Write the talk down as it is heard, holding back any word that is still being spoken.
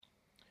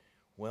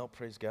Well,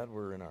 praise God,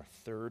 we're in our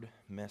third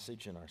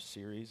message in our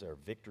series, our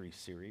victory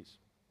series.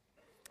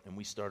 And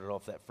we started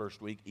off that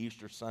first week,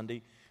 Easter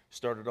Sunday,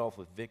 started off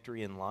with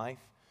victory in life.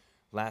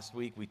 Last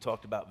week we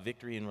talked about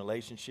victory in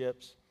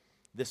relationships.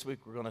 This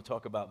week we're going to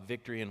talk about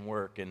victory in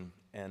work.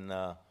 And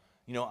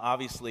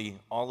obviously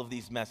all of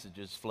these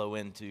messages flow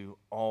into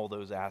all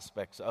those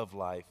aspects of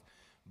life.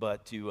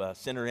 But to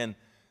center in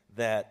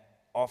that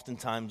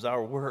oftentimes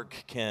our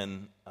work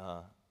can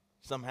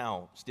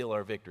somehow steal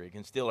our victory. It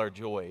can steal our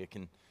joy. It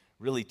can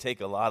really take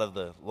a lot of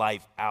the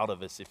life out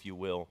of us, if you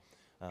will.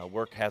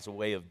 Work has a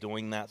way of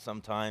doing that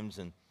sometimes.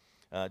 And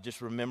just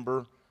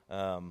remember,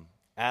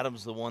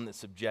 Adam's the one that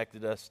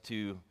subjected us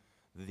to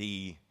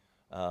the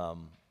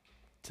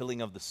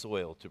tilling of the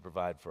soil to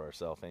provide for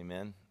ourselves.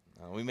 Amen?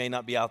 We may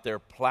not be out there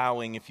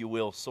plowing, if you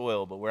will,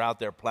 soil, but we're out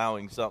there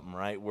plowing something,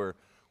 right? We're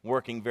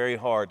working very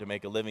hard to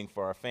make a living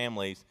for our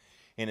families.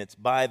 And it's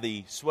by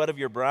the sweat of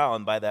your brow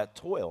and by that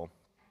toil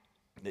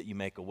that you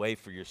make a way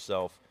for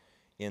yourself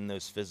in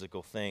those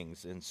physical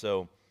things. And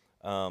so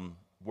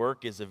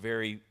work is a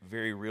very,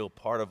 very real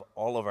part of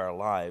all of our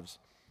lives.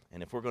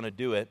 And if we're going to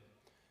do it,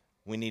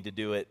 we need to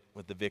do it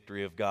with the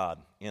victory of God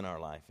in our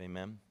life.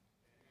 Amen?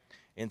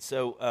 And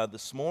so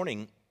this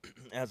morning,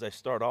 as I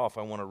start off,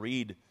 I want to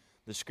read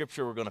the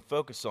scripture we're going to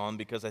focus on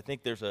because I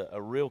think there's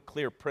a real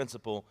clear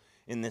principle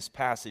in this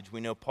passage. We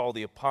know Paul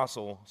the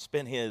Apostle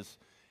spent his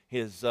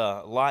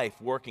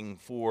life working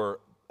for,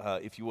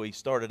 if you will, he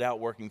started out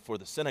working for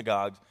the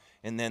synagogues,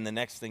 and then the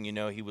next thing you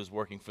know, he was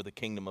working for the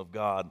kingdom of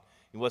God.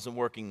 He wasn't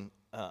working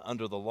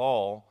under the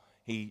law.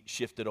 He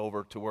shifted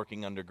over to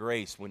working under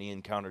grace when he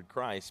encountered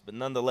Christ. But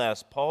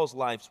nonetheless, Paul's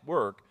life's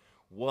work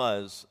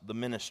was the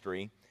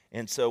ministry.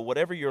 And so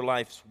whatever your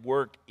life's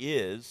work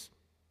is,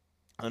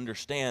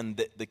 understand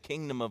that the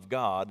kingdom of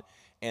God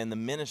and the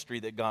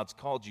ministry that God's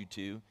called you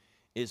to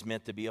is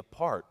meant to be a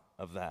part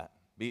of that.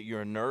 Be it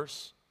you're a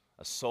nurse,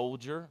 a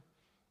soldier,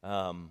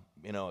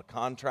 a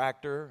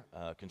contractor,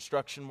 a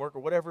construction worker,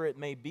 whatever it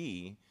may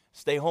be,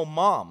 stay-home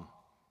mom.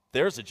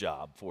 There's a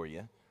job for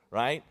you,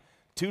 right?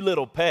 Too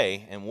little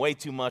pay and way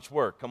too much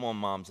work. Come on,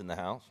 moms in the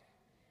house.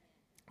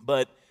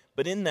 But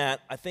in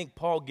that, I think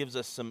Paul gives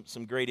us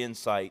some great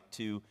insight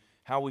to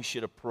how we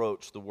should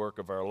approach the work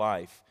of our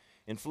life.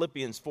 In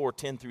Philippians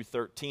 4:10 through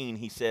 13,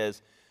 he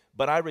says,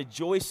 "But I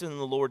rejoice in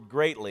the Lord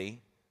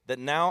greatly that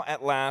now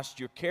at last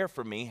your care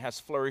for me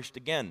has flourished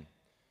again.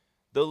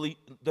 Though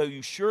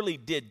you surely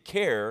did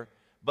care,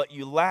 but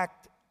you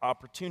lacked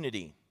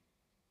opportunity.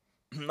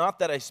 Not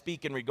that I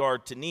speak in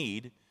regard to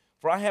need,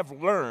 for I have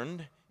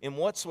learned in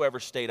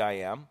whatsoever state I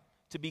am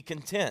to be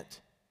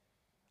content.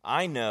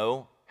 I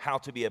know how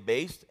to be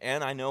abased,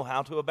 and I know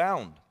how to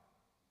abound.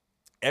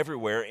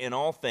 Everywhere, in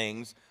all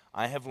things,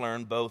 I have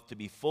learned both to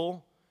be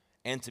full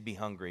and to be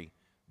hungry,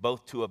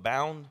 both to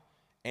abound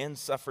and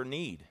suffer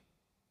need.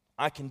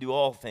 I can do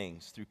all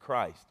things through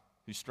Christ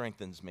who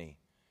strengthens me."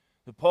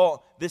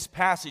 This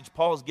passage,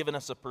 Paul has given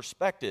us a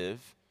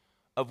perspective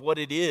of what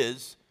it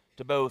is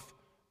to both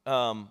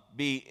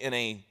be in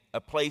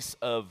a place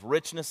of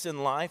richness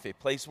in life, a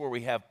place where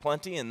we have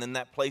plenty, and then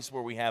that place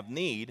where we have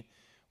need.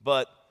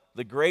 But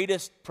the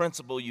greatest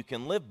principle you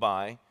can live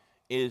by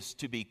is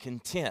to be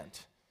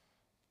content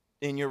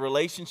in your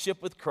relationship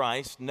with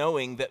Christ,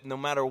 knowing that no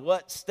matter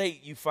what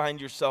state you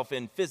find yourself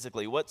in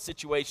physically, what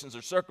situations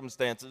or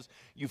circumstances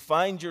you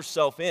find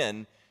yourself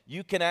in,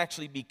 you can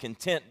actually be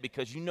content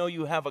because you know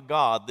you have a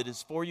God that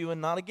is for you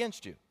and not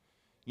against you.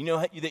 You know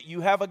that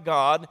you have a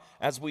God,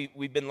 as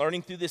we've been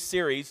learning through this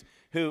series,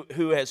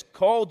 who has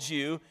called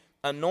you,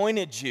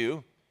 anointed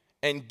you,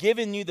 and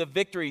given you the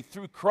victory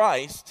through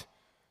Christ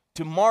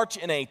to march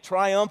in a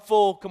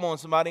triumphal, come on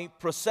somebody,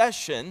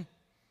 procession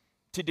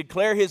to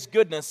declare His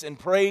goodness and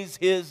praise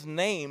His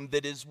name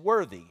that is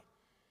worthy.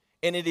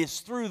 And it is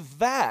through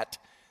that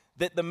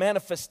the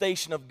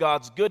manifestation of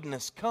God's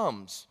goodness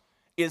comes.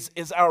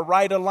 Is our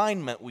right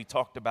alignment we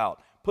talked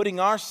about. Putting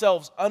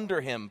ourselves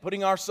under Him,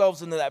 putting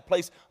ourselves into that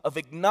place of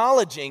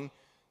acknowledging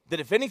that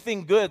if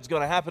anything good's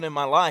going to happen in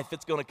my life,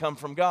 it's going to come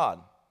from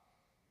God.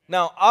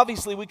 Now,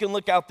 obviously, we can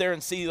look out there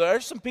and see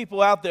there's some people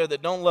out there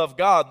that don't love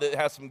God that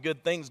have some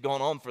good things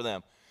going on for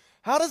them.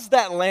 How does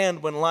that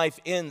land when life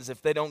ends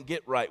if they don't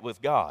get right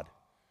with God?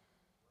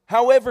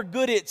 However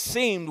good it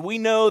seemed, we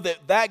know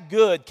that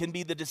good can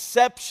be the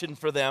deception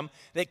for them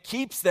that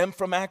keeps them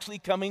from actually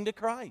coming to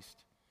Christ.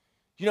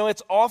 You know,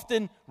 it's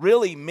often,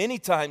 really, many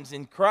times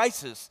in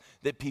crisis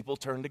that people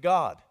turn to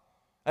God.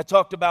 I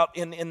talked about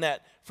in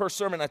that first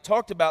sermon, I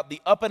talked about the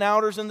up and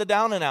outers and the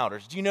down and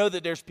outers. Do you know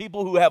that there's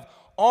people who have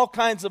all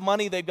kinds of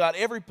money, they've got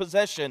every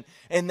possession,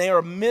 and they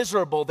are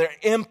miserable, they're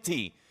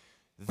empty.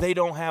 They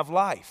don't have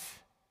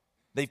life.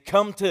 They've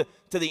come to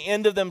the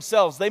end of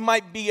themselves. They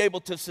might be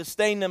able to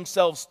sustain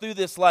themselves through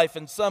this life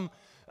in some,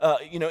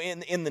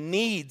 in the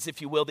needs, if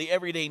you will, the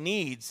everyday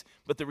needs,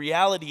 but the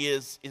reality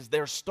is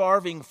they're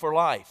starving for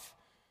life.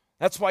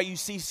 That's why you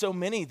see so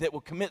many that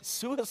will commit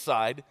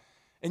suicide,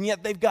 and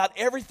yet they've got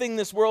everything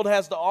this world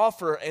has to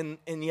offer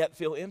and yet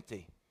feel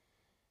empty.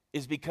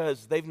 Is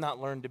because they've not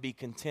learned to be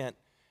content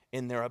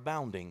in their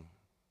abounding.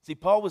 See,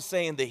 Paul was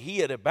saying that he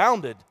had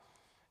abounded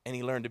and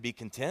he learned to be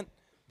content,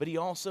 but he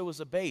also was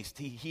abased.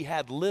 He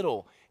had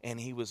little and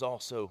he was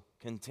also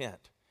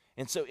content.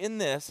 And so in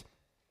this,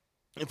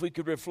 if we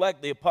could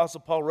reflect, the Apostle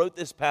Paul wrote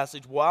this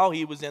passage while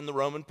he was in the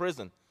Roman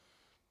prison.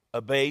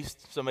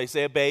 Abased, somebody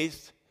say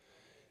abased.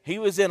 He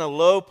was in a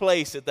low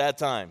place at that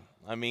time.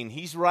 I mean,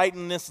 he's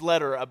writing this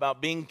letter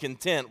about being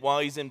content while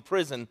he's in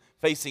prison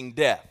facing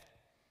death.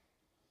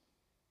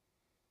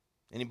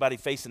 Anybody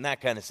facing that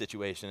kind of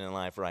situation in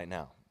life right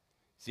now?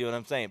 See what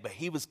I'm saying? But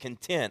he was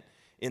content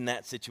in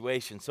that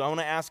situation. So I want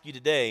to ask you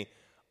today,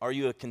 are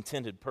you a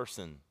contented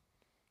person?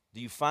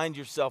 Do you find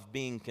yourself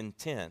being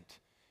content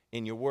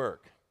in your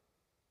work?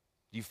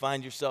 Do you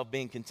find yourself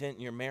being content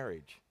in your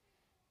marriage?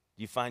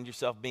 Do you find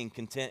yourself being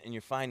content in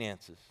your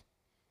finances?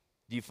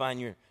 Do you find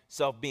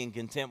yourself being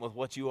content with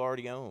what you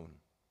already own?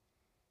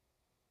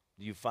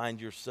 Do you find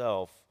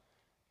yourself,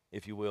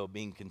 if you will,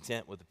 being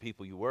content with the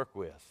people you work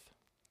with?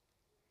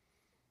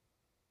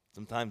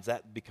 Sometimes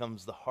that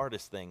becomes the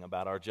hardest thing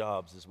about our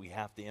jobs, is we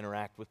have to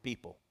interact with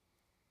people,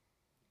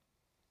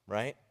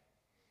 right?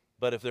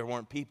 But if there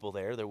weren't people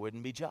there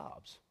wouldn't be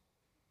jobs.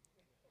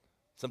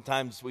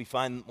 Sometimes we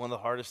find one of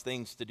the hardest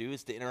things to do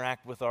is to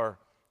interact with our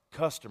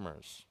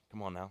customers.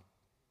 Come on now.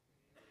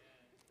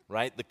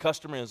 Right? The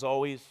customer is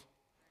always,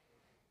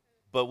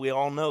 but we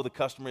all know the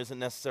customer isn't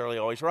necessarily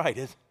always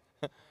right.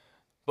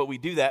 But we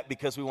do that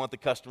because we want the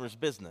customer's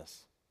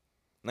business.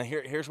 Now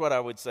here's what I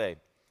would say.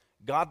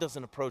 God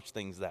doesn't approach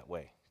things that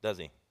way, does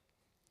he?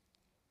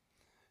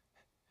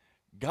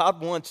 God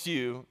wants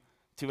you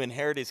to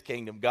inherit his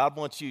kingdom. God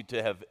wants you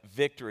to have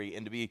victory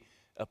and to be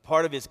a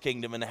part of his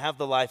kingdom and to have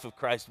the life of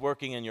Christ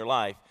working in your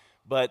life.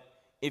 But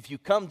if you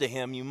come to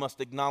him, you must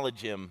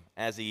acknowledge him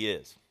as he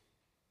is.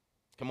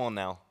 Come on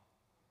now.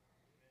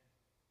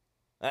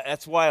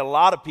 That's why a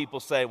lot of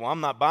people say, well,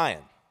 I'm not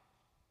buying.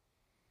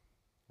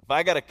 If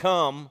I got to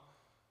come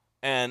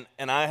and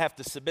I have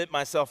to submit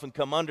myself and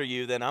come under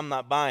you, then I'm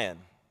not buying.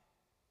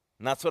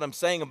 And that's what I'm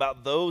saying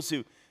about those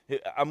who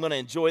I'm going to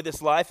enjoy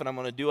this life and I'm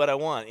going to do what I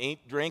want.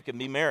 Eat, drink, and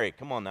be merry.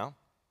 Come on now.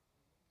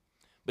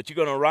 But you're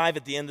going to arrive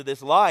at the end of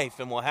this life,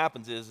 and what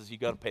happens is you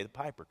got to pay the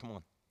piper. Come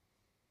on.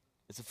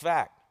 It's a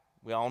fact.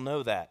 We all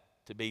know that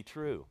to be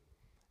true.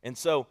 And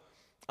so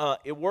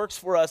it works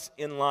for us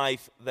in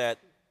life that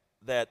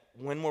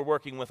when we're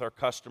working with our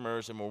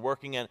customers and we're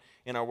working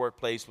in our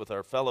workplace with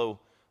our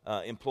fellow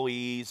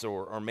employees,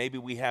 or maybe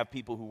we have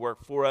people who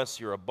work for us,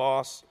 you're a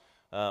boss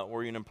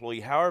or you're an employee,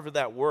 however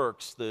that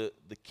works, the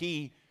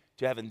key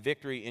to having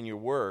victory in your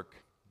work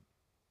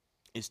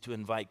is to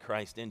invite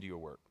Christ into your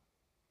work.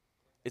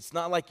 It's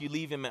not like you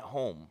leave him at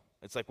home.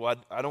 It's like, well,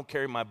 I don't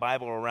carry my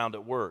Bible around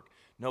at work.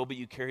 No, but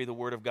you carry the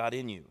Word of God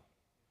in you.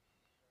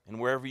 And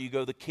wherever you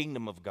go, the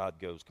kingdom of God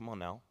goes. Come on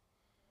now.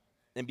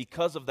 And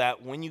because of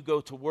that, when you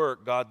go to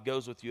work, God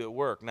goes with you at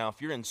work. Now, if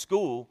you're in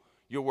school,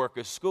 your work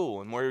is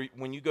school. And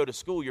when you go to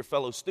school, your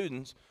fellow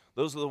students,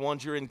 those are the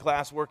ones you're in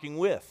class working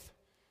with.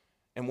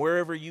 And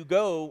wherever you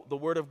go, the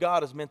Word of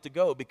God is meant to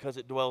go because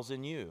it dwells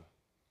in you.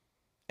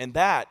 And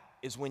that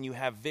is when you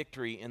have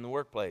victory in the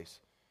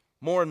workplace.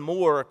 More and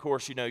more, of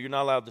course, you're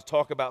not allowed to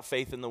talk about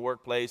faith in the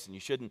workplace, and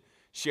you shouldn't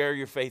share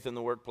your faith in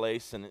the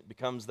workplace, and it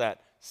becomes that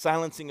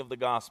silencing of the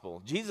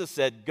gospel. Jesus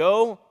said,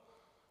 go,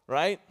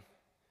 right,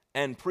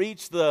 and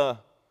preach the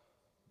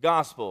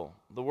gospel.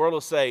 The world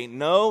will say,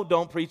 no,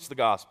 don't preach the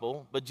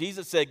gospel. But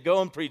Jesus said,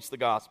 go and preach the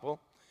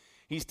gospel.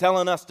 He's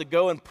telling us to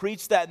go and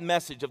preach that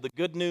message of the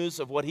good news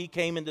of what he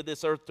came into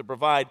this earth to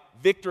provide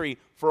victory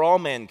for all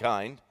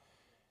mankind.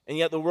 And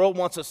yet the world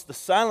wants us to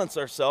silence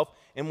ourselves,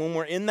 and when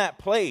we're in that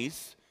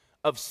place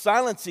of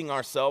silencing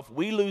ourselves,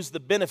 we lose the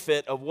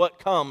benefit of what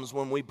comes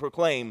when we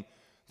proclaim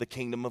the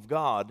kingdom of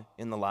God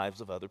in the lives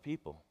of other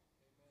people.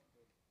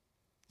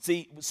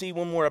 See,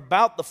 when we're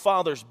about the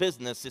Father's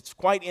business, it's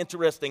quite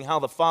interesting how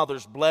the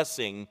Father's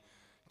blessing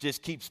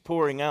just keeps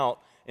pouring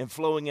out and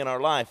flowing in our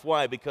life.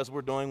 Why? Because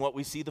we're doing what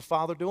we see the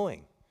Father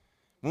doing.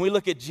 When we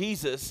look at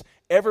Jesus,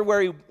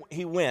 everywhere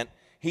he went,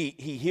 he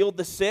healed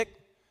the sick.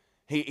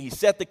 He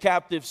set the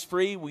captives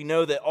free. We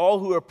know that all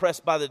who are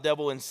oppressed by the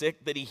devil and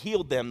sick, that he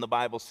healed them, the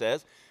Bible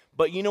says.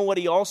 But you know what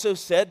he also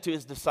said to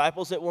his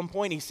disciples at one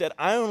point? He said,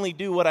 I only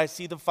do what I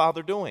see the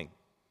Father doing.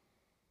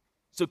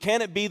 So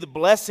can it be the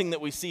blessing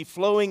that we see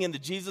flowing into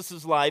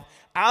Jesus' life,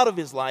 out of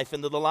his life,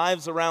 into the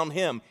lives around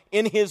him,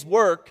 in his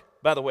work,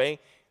 by the way,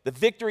 the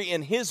victory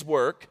in his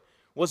work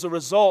was a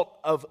result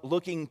of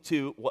looking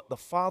to what the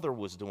Father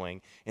was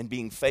doing and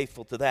being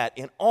faithful to that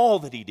in all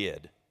that he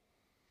did.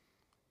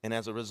 And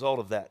as a result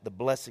of that, the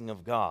blessing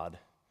of God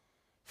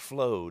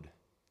flowed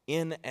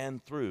in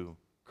and through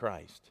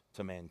Christ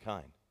to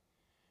mankind.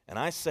 And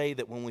I say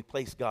that when we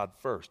place God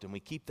first and we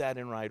keep that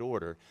in right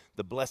order,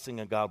 the blessing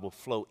of God will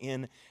flow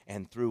in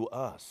and through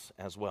us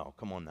as well.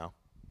 Come on now.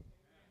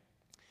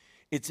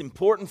 It's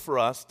important for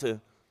us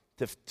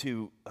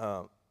to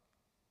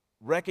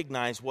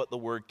recognize what the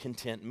word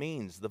content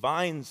means. The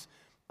Vine's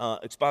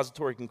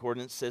expository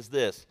concordance says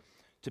this: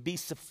 to be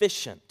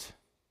sufficient,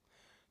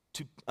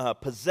 to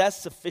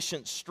possess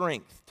sufficient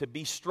strength, to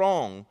be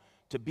strong,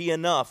 to be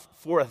enough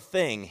for a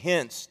thing,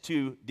 hence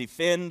to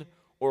defend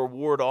or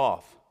ward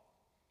off.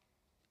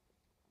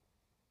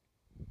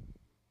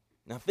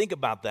 Now think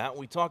about that.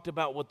 We talked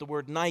about what the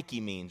word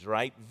Nike means,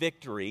 right?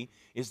 Victory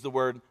is the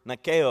word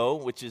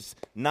Nikeo, which is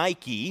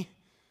Nike.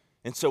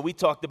 And so we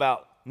talked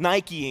about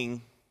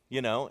Nikeing,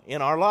 in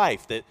our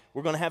life, that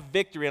we're going to have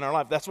victory in our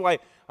life. That's why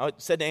I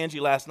said to Angie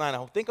last night,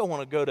 I think I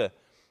want to go to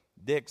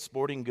Dick's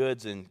Sporting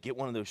Goods and get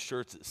one of those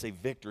shirts that say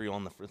victory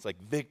on the front. It's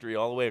like victory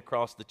all the way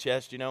across the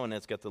chest, and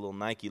it's got the little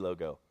Nike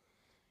logo.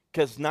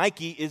 Because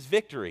Nike is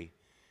victory,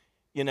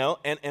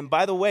 And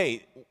by the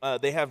way,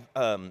 they have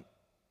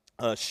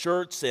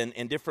shirts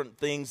and different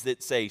things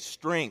that say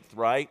strength,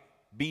 right?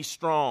 Be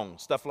strong,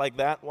 stuff like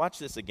that. Watch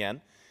this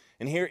again.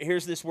 And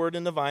here's this word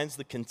in the Vines,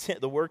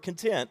 the word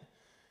content.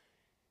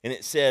 And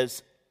it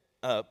says,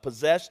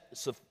 possess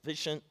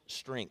sufficient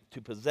strength.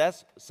 To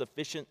possess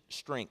sufficient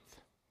strength.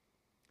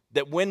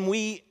 That when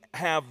we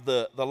have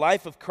the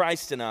life of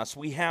Christ in us,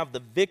 we have the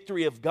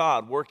victory of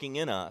God working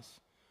in us.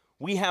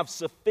 We have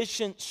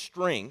sufficient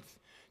strength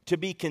to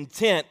be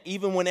content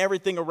even when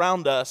everything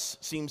around us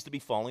seems to be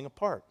falling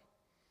apart.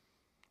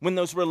 When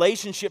those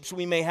relationships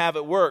we may have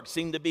at work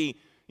seem to be,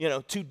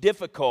 too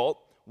difficult,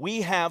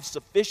 we have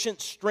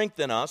sufficient strength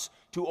in us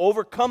to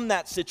overcome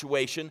that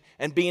situation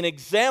and be an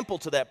example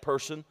to that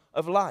person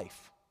of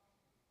life.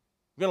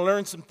 We're going to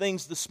learn some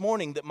things this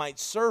morning that might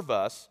serve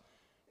us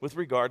with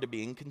regard to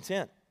being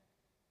content.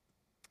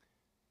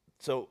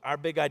 So our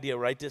big idea,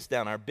 write this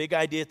down. Our big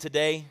idea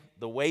today,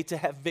 the way to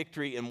have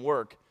victory in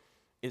work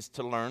is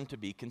to learn to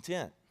be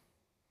content.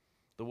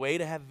 The way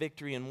to have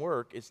victory in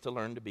work is to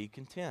learn to be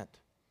content.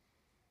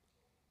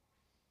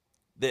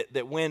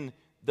 That when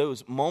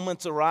those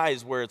moments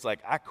arise where it's like,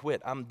 I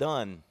quit, I'm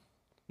done.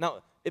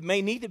 Now, it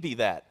may need to be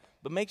that,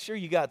 but make sure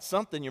you got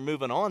something you're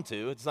moving on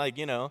to. It's like,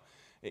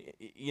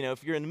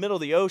 if you're in the middle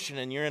of the ocean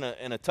and you're in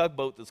a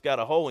tugboat that's got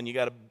a hole and you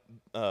got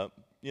to,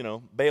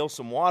 bail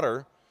some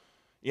water,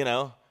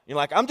 you're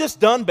like, I'm just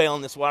done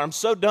bailing this water. I'm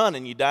so done.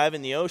 And you dive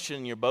in the ocean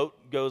and your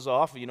boat goes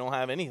off and you don't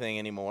have anything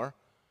anymore.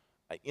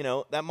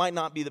 That might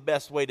not be the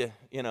best way to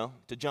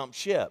jump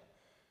ship.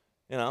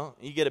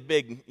 You get a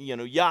big,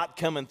 yacht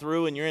coming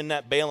through and you're in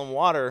that bailing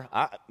water.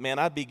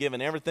 I'd be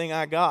giving everything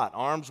I got.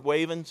 Arms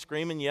waving,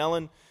 screaming,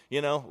 yelling,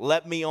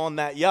 let me on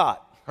that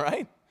yacht,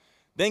 right?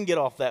 Then get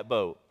off that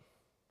boat.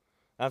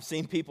 I've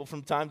seen people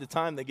from time to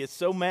time that get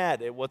so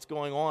mad at what's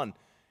going on.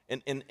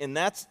 And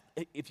that's,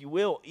 if you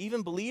will,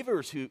 even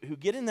believers who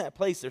get in that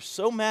place, they're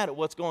so mad at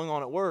what's going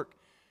on at work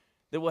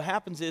that what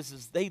happens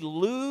is they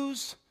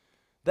lose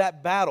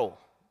that battle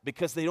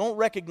because they don't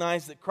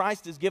recognize that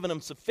Christ has given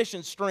them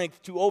sufficient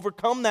strength to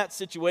overcome that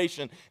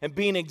situation and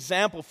be an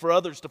example for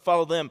others to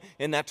follow them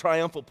in that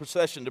triumphal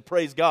procession to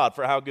praise God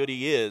for how good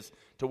He is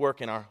to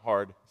work in our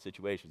hard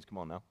situations. Come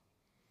on now.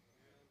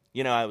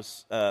 I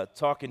was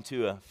talking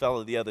to a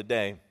fellow the other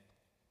day.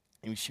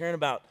 He was sharing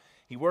about,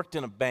 he worked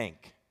in a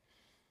bank.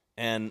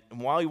 And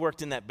while he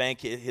worked in that bank,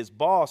 his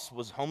boss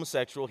was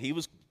homosexual. He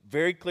was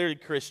very clearly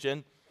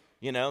Christian,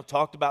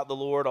 talked about the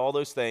Lord, all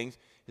those things.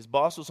 His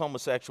boss was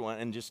homosexual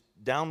and just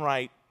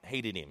downright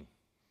hated him.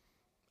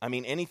 I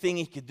mean, anything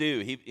he could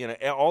do,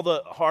 all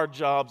the hard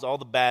jobs, all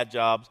the bad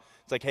jobs,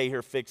 it's like, hey,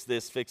 here, fix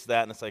this, fix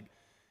that. And it's like,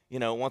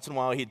 once in a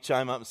while he'd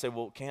chime up and say,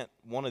 well, can't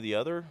one of the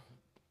other,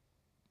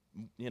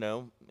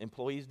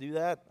 employees do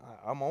that?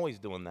 I'm always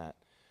doing that.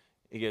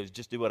 He goes,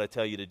 just do what I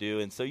tell you to do.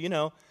 And so,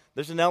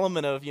 there's an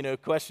element of,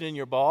 questioning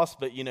your boss,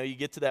 but, you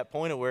get to that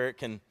point of where it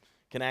can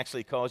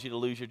actually cause you to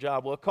lose your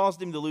job. Well, it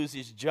caused him to lose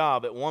his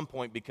job at one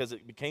point because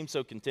it became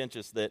so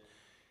contentious that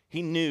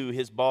he knew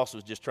his boss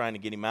was just trying to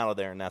get him out of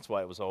there, and that's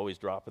why it was always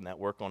dropping that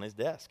work on his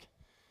desk.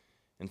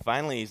 And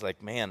finally, he's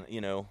like, man,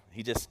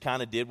 he just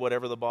kind of did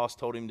whatever the boss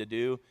told him to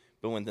do.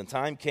 But when the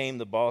time came,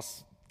 the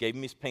boss gave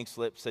him his pink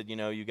slip, said,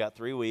 you got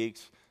 3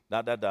 weeks, ...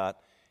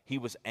 He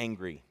was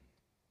angry.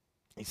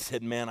 He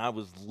said, man, I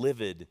was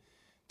livid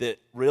that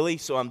really,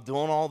 so I'm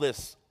doing all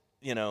this,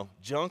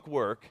 junk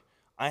work.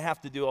 I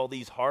have to do all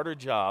these harder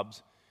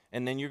jobs,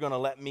 and then you're going to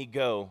let me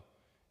go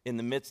in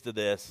the midst of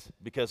this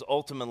because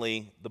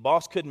ultimately the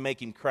boss couldn't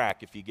make him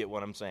crack, if you get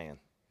what I'm saying.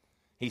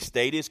 He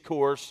stayed his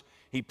course.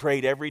 He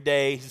prayed every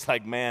day. He's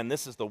like, man,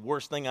 this is the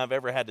worst thing I've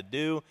ever had to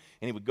do.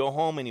 And he would go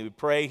home and he would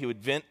pray. He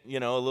would vent,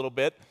 a little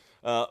bit,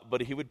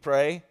 but he would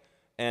pray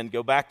and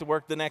go back to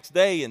work the next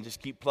day and just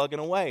keep plugging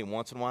away.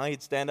 Once in a while,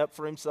 he'd stand up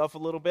for himself a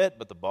little bit,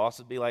 but the boss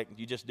would be like,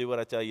 you just do what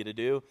I tell you to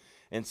do.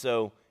 And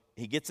so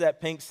he gets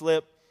that pink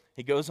slip.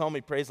 He goes home,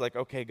 he prays like,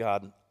 okay,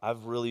 God,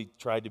 I've really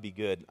tried to be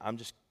good.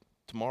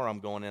 Tomorrow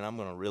I'm going in, I'm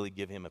going to really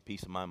give him a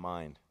piece of my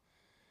mind.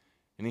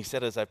 And he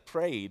said, as I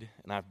prayed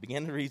and I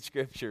began to read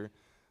Scripture,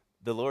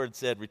 the Lord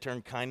said,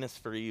 return kindness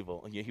for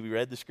evil. And he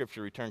read the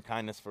Scripture, return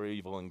kindness for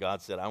evil, and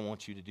God said, I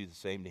want you to do the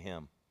same to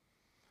him.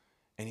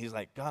 And he's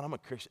like, God, I'm a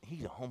Christian.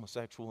 He's a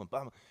homosexual. And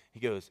blah, blah. He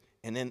goes,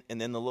 and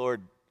then the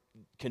Lord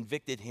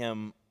convicted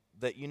him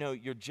that,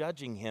 you're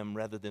judging him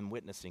rather than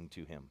witnessing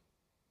to him.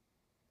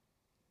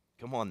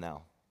 Come on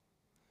now.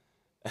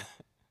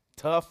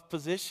 Tough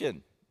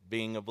position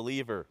being a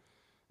believer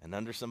and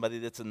under somebody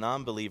that's a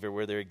non-believer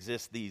where there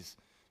exist these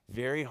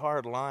very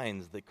hard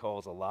lines that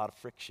cause a lot of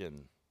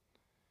friction.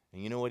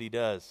 And you know what he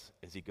does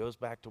is he goes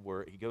back to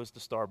work. He goes to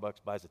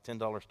Starbucks, buys a $10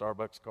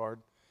 Starbucks card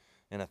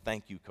and a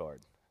thank you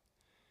card.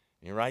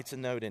 And he writes a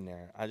note in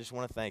there. I just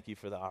want to thank you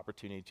for the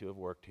opportunity to have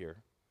worked here.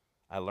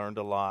 I learned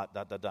a lot, ...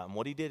 And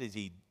what he did is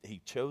he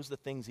chose the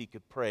things he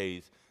could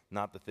praise,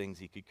 not the things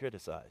he could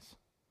criticize.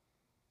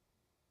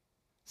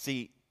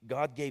 See,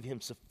 God gave him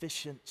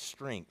sufficient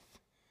strength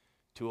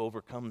to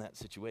overcome that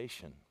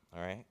situation,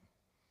 all right?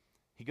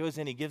 He goes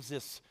in, he gives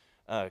this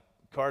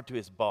card to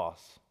his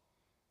boss.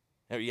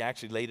 He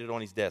actually laid it on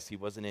his desk. He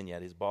wasn't in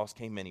yet. His boss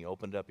came in, he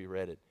opened it up, he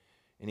read it.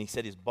 And he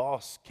said his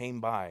boss came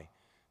by,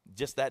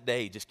 just that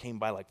day, just came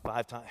by like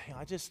 5 times. Hey,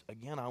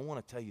 I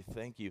want to tell you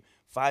thank you.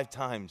 5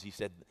 times he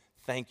said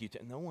thank you.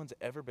 No one's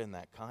ever been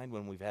that kind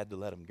when we've had to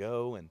let him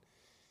go. And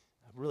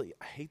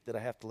I hate that I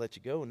have to let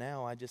you go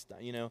now.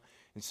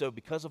 And so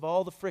because of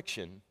all the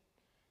friction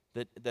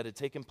that had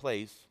taken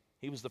place,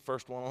 he was the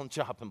first one on the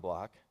chopping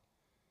block.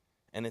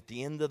 And at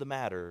the end of the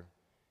matter,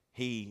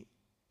 he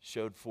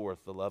showed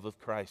forth the love of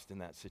Christ in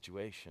that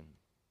situation.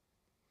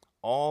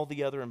 All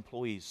the other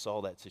employees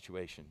saw that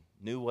situation,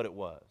 knew what it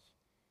was.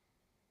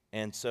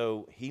 And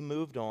so he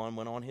moved on,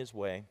 went on his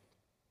way,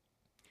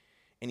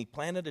 and he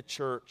planted a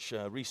church,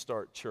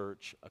 Restart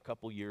Church, a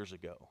couple years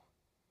ago.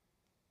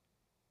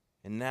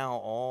 And now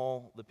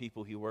all the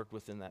people he worked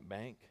with in that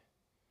bank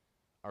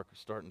are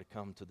starting to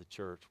come to the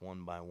church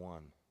one by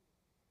one.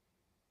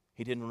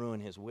 He didn't ruin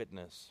his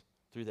witness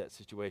through that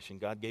situation.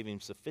 God gave him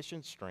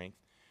sufficient strength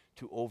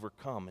to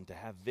overcome and to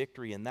have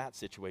victory in that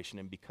situation.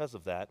 And because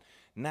of that,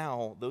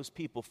 now those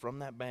people from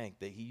that bank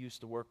that he used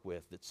to work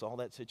with that saw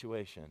that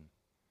situation,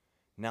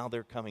 now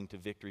they're coming to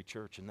Victory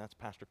Church, and that's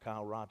Pastor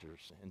Kyle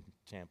Rogers in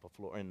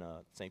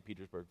St.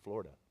 Petersburg,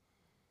 Florida.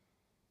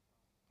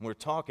 When we're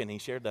talking, he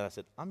shared that. I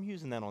said, I'm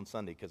using that on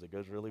Sunday because it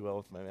goes really well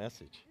with my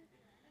message.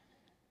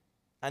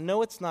 I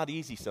know it's not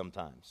easy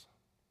sometimes.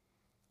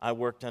 I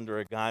worked under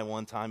a guy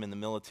one time in the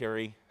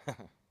military.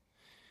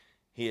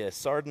 He is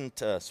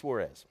Sergeant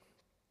Suarez.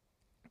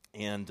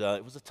 And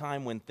it was a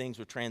time when things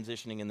were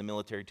transitioning in the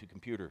military to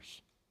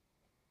computers.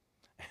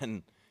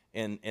 And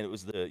it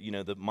was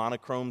the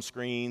monochrome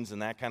screens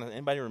and that kind of.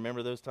 Anybody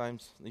remember those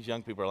times? These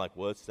young people are like,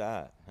 what's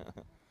that?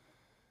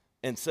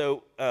 And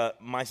so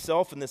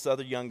myself and this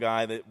other young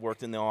guy that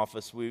worked in the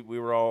office, we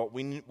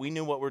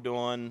knew what we're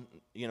doing,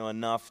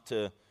 enough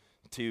to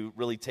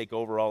really take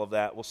over all of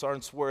that. Well,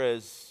 Sergeant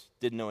Suarez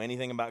didn't know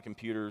anything about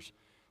computers,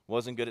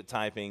 wasn't good at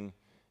typing,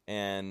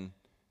 and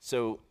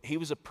so he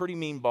was a pretty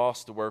mean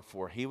boss to work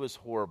for. He was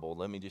horrible,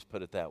 let me just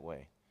put it that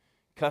way.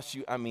 Cuss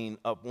you,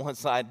 up one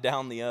side,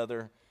 down the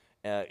other.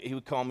 He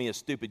would call me a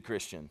stupid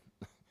Christian.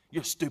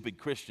 You're a stupid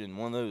Christian,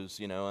 one of those,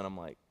 and I'm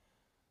like,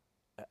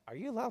 are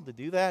you allowed to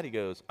do that? He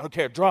goes, I don't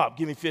care, drop,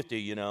 give me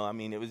 50,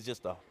 it was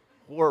just a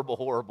horrible,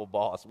 horrible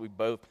boss. We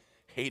both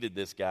hated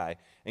this guy.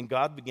 And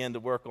God began to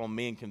work on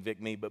me and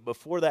convict me. But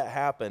before that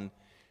happened,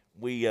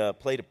 we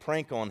played a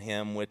prank on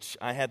him, which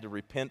I had to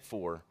repent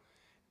for.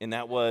 And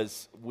that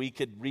was, we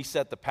could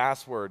reset the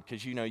password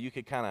because, you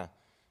could kind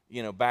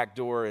of,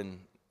 backdoor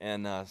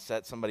and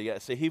set somebody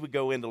else. So he would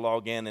go in to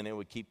log in and it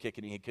would keep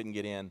kicking. He couldn't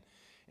get in.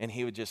 And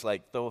he would just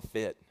throw a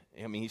fit.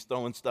 He's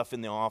throwing stuff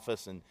in the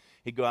office and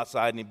he'd go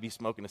outside and he'd be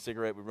smoking a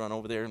cigarette. We'd run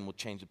over there and we'll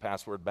change the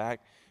password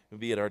back. We'd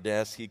be at our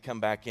desk. He'd come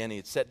back in.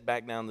 He'd sit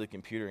back down to the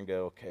computer and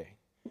go, okay.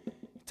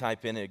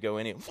 Type in it, go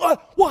in.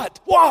 What?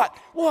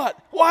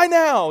 Why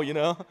now?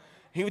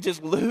 He would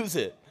just lose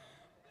it.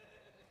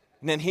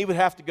 And then he would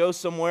have to go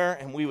somewhere,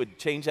 and we would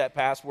change that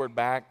password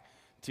back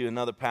to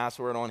another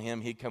password on him.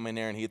 He'd come in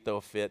there, and he'd throw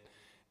a fit.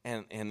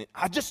 And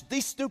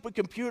these stupid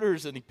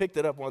computers, and he picked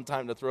it up one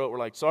time to throw it. We're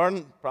like,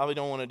 Sergeant, probably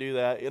don't want to do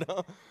that,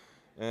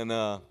 And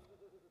I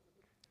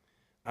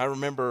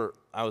remember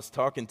I was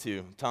talking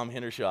to Tom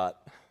Hendershot,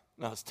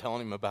 and I was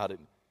telling him about it.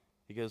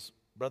 He goes,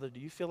 brother, do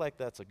you feel like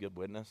that's a good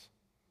witness?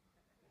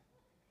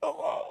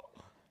 Oh,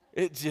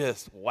 it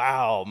just,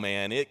 wow,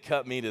 man, it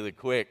cut me to the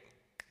quick.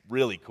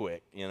 Really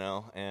quick,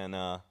 and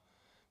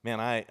man,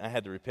 I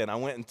had to repent. I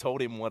went and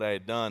told him what I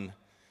had done.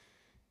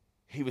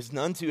 He was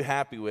none too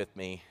happy with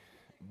me,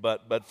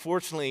 but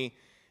fortunately,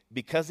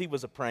 because he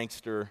was a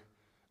prankster,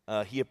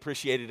 he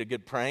appreciated a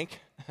good prank,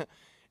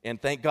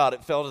 and thank God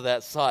it fell to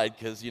that side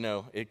because,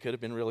 it could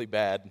have been really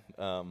bad,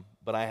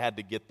 but I had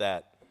to get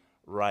that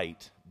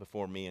right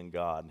before me and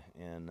God,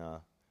 and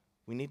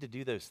we need to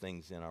do those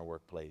things in our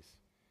workplace.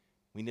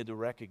 We need to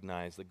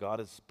recognize that God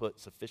has put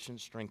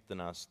sufficient strength in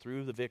us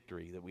through the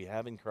victory that we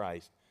have in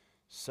Christ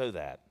so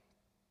that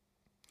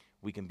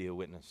we can be a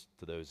witness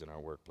to those in our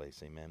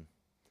workplace. Amen.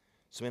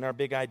 So in our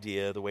big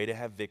idea, the way to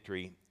have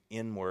victory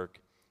in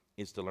work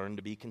is to learn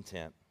to be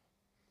content.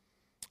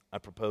 I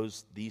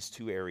propose these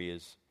 2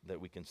 areas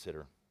that we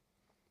consider.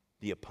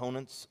 The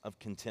opponents of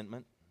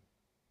contentment.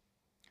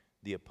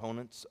 The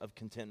opponents of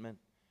contentment.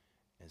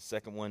 And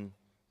second one,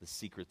 the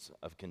secrets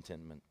of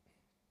contentment.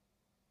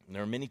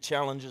 There are many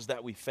challenges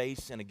that we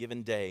face in a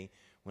given day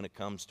when it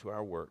comes to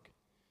our work.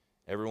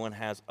 Everyone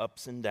has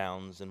ups and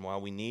downs, and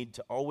while we need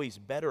to always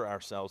better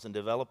ourselves and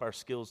develop our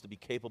skills to be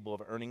capable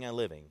of earning a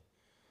living,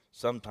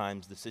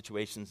 sometimes the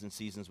situations and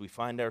seasons we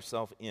find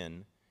ourselves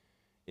in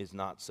is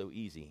not so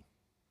easy.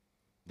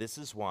 This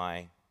is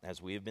why,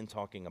 as we have been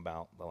talking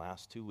about the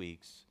last 2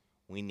 weeks,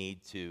 we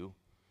need to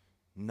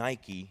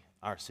Nike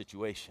our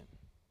situation.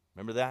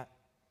 Remember that?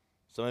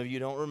 Some of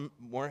you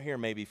weren't here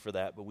maybe for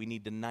that, but we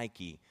need to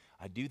Nike.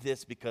 I do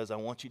this because I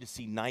want you to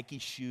see Nike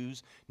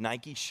shoes,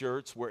 Nike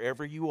shirts,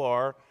 wherever you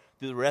are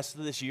through the rest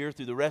of this year,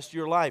 through the rest of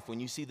your life. When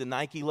you see the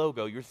Nike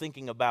logo, you're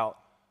thinking about,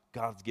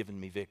 God's given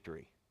me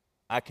victory.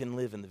 I can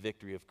live in the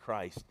victory of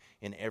Christ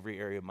in every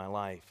area of my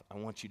life. I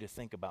want you to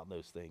think about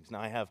those things.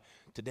 Now, I have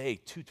today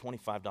 2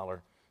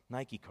 $25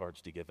 Nike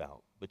cards to give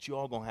out, but you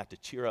all going to have to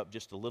cheer up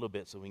just a little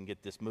bit so we can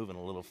get this moving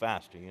a little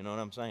faster. You know what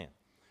I'm saying?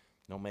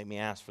 Don't make me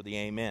ask for the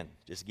amen.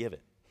 Just give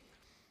it.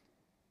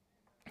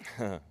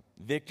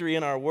 Victory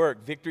in our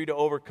work, victory to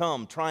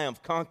overcome,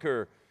 triumph,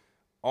 conquer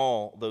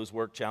all those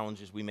work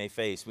challenges we may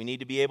face. We need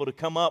to be able to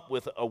come up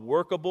with a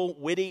workable,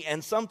 witty,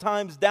 and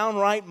sometimes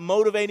downright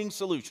motivating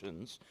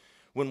solutions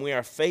when we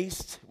are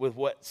faced with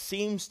what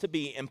seems to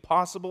be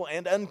impossible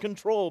and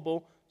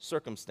uncontrollable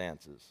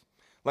circumstances.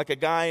 Like a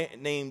guy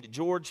named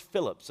George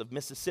Phillips of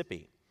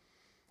Mississippi,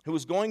 who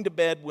was going to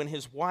bed when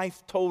his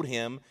wife told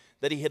him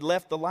that he had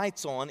left the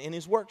lights on in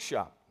his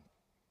workshop.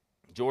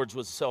 George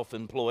was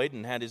self-employed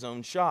and had his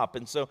own shop,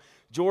 and so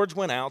George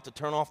went out to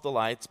turn off the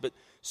lights, but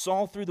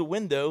saw through the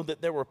window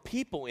that there were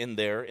people in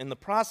there in the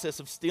process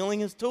of stealing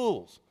his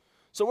tools.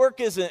 So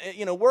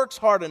work's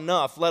hard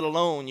enough, let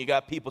alone you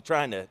got people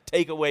trying to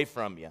take away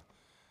from you.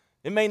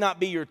 It may not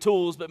be your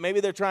tools, but maybe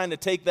they're trying to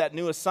take that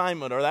new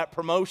assignment or that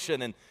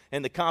promotion,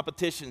 and the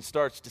competition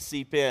starts to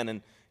seep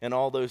in, and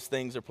all those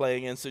things are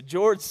playing in. So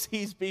George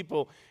sees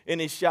people in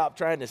his shop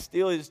trying to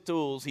steal his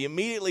tools. He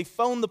immediately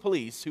phoned the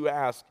police, who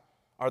asked,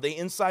 "Are they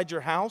inside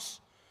your house?"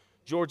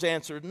 George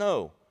answered,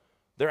 "No,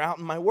 they're out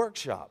in my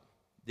workshop."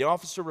 The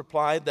officer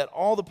replied that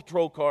all the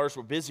patrol cars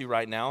were busy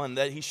right now and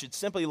that he should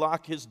simply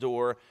lock his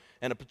door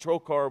and a patrol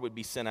car would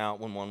be sent out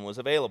when one was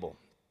available.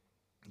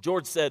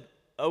 George said,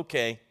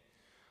 "Okay,"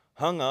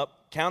 hung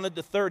up, counted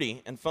to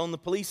 30, and phoned the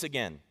police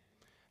again.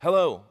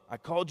 "Hello, I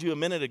called you a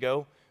minute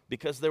ago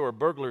because there were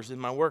burglars in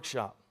my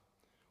workshop."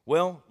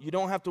 "Well, you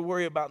don't have to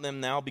worry about them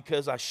now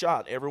because I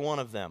shot every one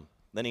of them."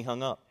 Then he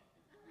hung up.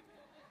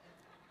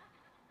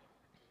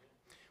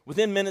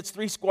 Within minutes,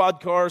 3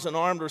 squad cars, an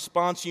armed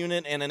response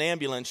unit, and an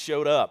ambulance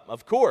showed up.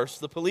 Of course,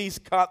 the police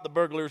caught the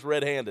burglars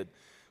red-handed.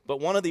 But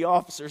one of the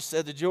officers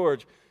said to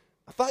George,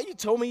 "I thought you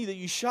told me that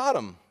you shot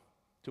him."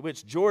 To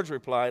which George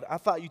replied, "I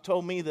thought you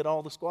told me that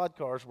all the squad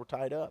cars were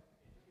tied up."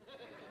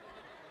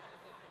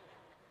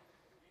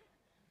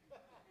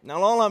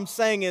 Now, all I'm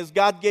saying is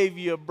God gave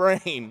you a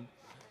brain.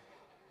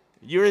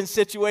 You're in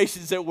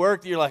situations at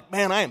work that you're like,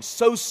 "Man, I am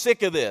so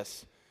sick of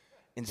this."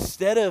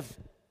 Instead of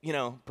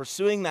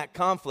pursuing that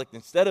conflict,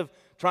 instead of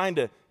trying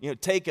to,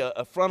 take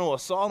a frontal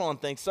assault on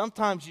things,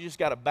 sometimes you just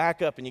got to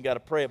back up and you got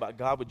to pray about,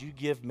 "God, would you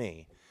give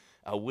me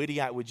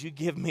would you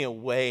give me a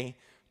way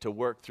to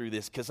work through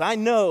this? Because I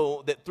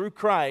know that through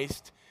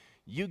Christ,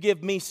 you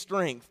give me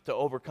strength to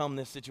overcome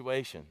this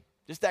situation."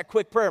 Just that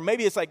quick prayer.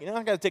 Maybe it's like,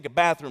 I got to take a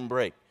bathroom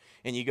break.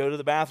 And you go to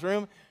the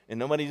bathroom and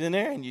nobody's in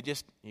there and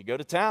you go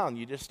to town,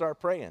 you just start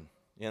praying,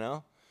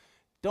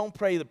 Don't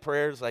pray the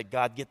prayers like,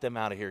 "God, get them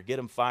out of here, get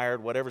them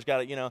fired," whatever's got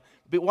to,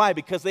 But why?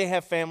 Because they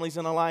have families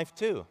and a life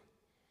too.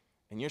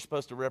 And you're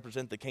supposed to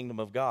represent the kingdom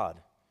of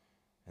God.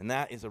 And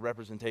that is a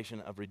representation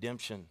of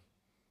redemption,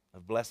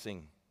 of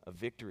blessing, of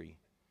victory.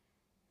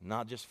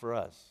 Not just for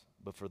us,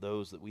 but for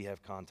those that we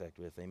have contact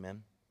with.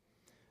 Amen?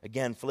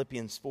 Again,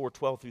 Philippians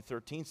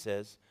 4:12-13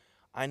 says,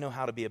 "I know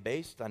how to be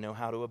abased, I know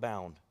how to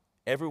abound.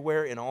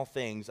 Everywhere in all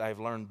things I have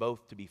learned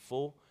both to be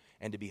full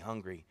and to be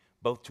hungry,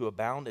 both to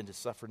abound and to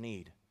suffer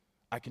need.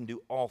 I can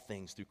do all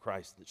things through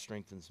Christ that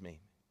strengthens me."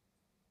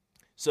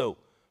 So,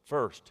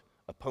 first,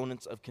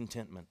 opponents of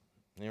contentment.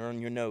 There on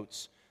your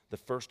notes, the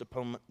first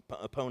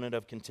opponent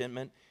of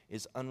contentment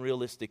is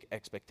unrealistic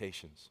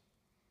expectations.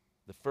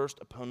 The first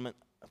opponent,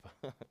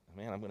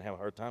 man, I'm going to have a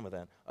hard time with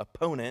that.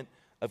 Opponent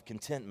of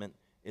contentment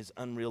is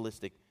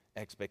unrealistic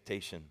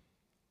expectation.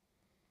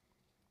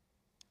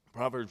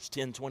 Proverbs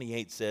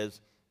 10:28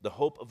 says, "The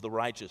hope of the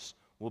righteous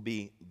will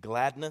be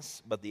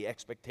gladness, but the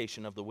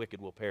expectation of the wicked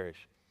will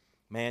perish."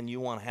 Man, you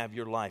want to have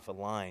your life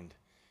aligned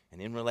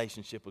and in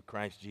relationship with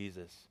Christ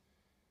Jesus.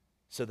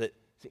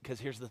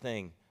 Because here's the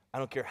thing, I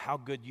don't care how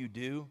good you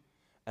do,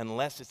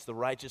 unless it's the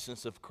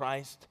righteousness of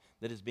Christ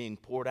that is being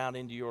poured out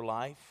into your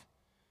life,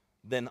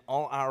 then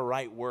all our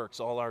right works,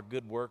 all our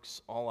good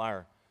works, all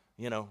our,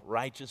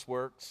 righteous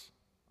works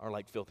are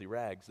like filthy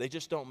rags. They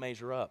just don't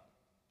measure up.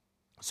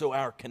 So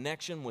our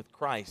connection with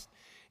Christ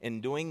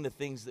and doing the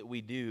things that we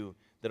do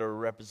that are a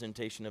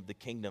representation of the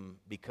kingdom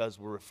because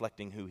we're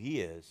reflecting who He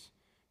is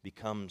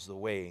becomes the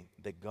way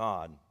that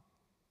God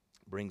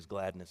brings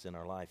gladness in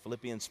our life.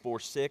 Philippians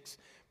 4:6,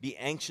 "Be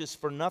anxious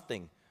for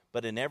nothing,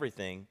 but in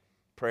everything,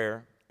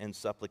 prayer and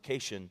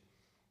supplication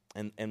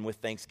And with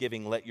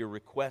thanksgiving, let your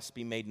requests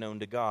be made known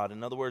to God.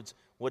 In other words,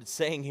 what it's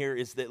saying here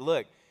is that,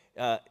 look,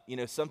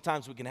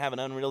 sometimes we can have an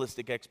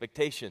unrealistic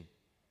expectation.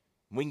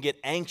 We can get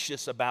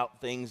anxious about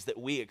things that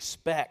we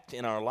expect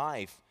in our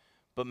life.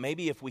 But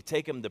maybe if we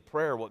take them to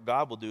prayer, what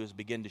God will do is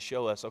begin to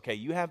show us, okay,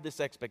 you have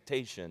this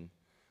expectation,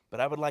 but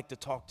I would like to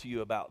talk to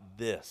you about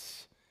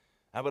this.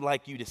 I would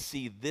like you to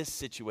see this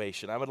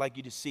situation. I would like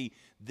you to see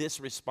this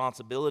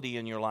responsibility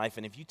in your life.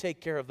 And if you take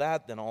care of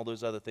that, then all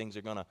those other things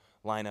are going to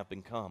line up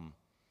and come.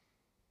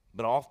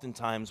 But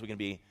oftentimes we're going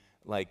to be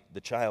like the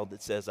child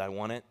that says, I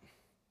want it,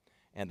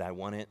 and I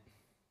want it.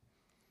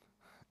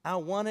 I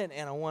want it,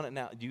 and I want it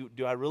now.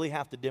 Do I really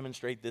have to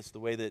demonstrate this the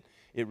way that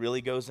it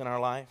really goes in our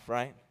life,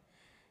 right?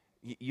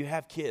 You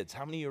have kids.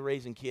 How many of you are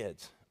raising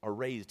kids or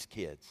raised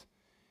kids?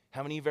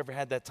 How many of you have ever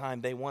had that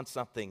time they want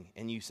something,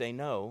 and you say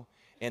no,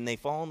 and they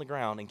fall on the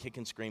ground and kick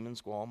and scream and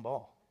squall and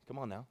bawl? Come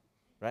on now,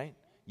 right?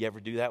 You ever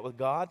do that with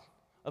God?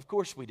 Of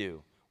course we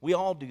do. We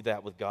all do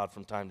that with God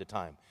from time to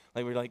time.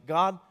 Like we're like,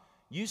 God,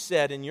 you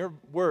said in your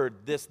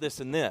word this, this,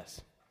 and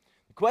this.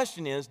 The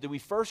question is, do we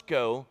first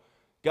go,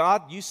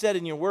 God, you said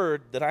in your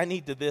word that I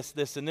need to this,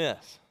 this, and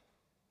this.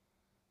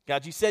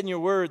 God, you said in your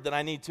word that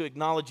I need to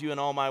acknowledge you in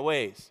all my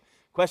ways.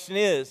 Question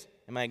is,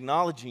 am I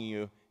acknowledging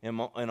you in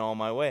all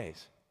my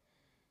ways?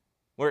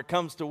 Where it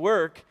comes to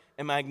work,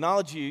 am I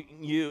acknowledging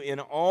you in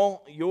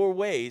all your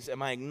ways?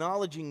 Am I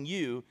acknowledging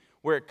you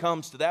where it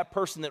comes to that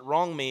person that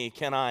wronged me?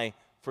 Can I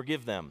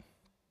forgive them?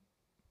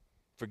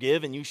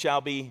 Forgive and you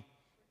shall be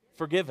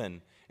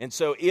forgiven. And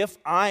so if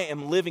I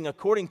am living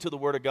according to the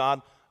Word of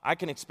God, I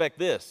can expect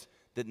this,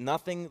 that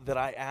nothing that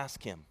I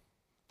ask Him,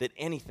 that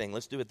anything,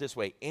 let's do it this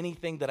way,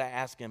 anything that I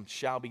ask Him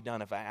shall be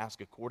done if I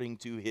ask according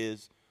to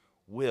His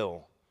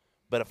will.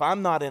 But if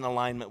I'm not in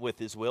alignment with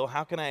His will,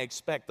 how can I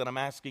expect that I'm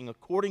asking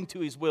according to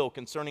His will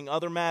concerning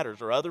other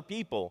matters or other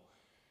people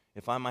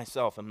if I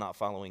myself am not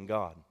following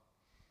God?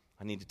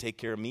 I need to take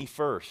care of me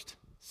first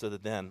so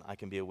that then I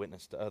can be a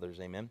witness to others.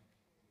 Amen?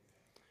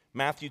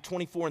 Matthew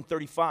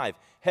 24:35,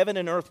 heaven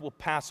and earth will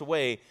pass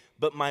away,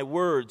 but my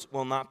words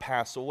will not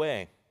pass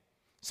away.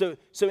 So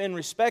in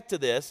respect to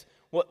this,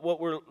 what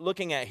we're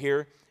looking at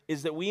here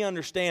is that we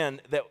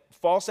understand that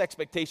false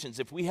expectations,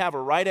 if we have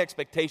a right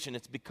expectation,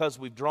 it's because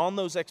we've drawn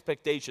those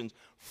expectations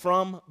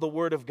from the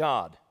Word of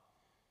God.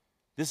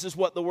 This is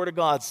what the Word of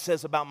God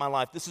says about my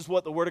life. This is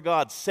what the Word of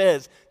God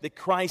says that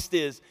Christ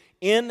is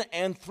in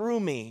and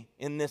through me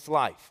in this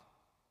life.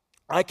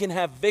 I can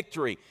have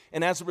victory.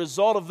 And as a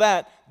result of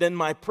that, then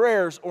my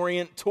prayers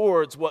orient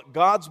towards what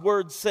God's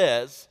Word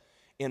says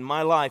in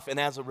my life. And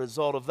as a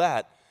result of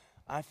that,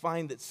 I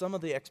find that some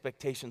of the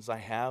expectations I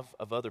have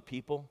of other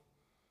people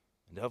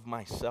and of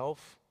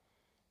myself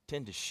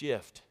tend to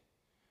shift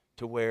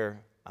to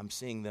where I'm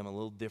seeing them a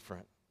little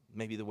different.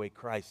 Maybe the way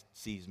Christ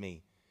sees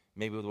me.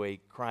 Maybe the way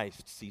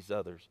Christ sees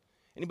others.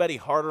 Anybody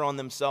harder on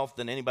themselves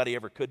than anybody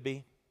ever could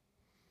be?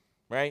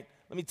 Right?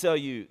 Let me tell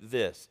you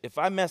this. If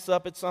I mess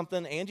up at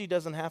something, Angie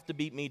doesn't have to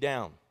beat me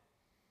down.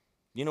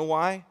 You know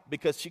why?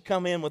 Because she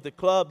come in with the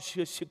club.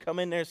 She'll come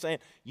in there saying,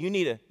 you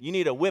need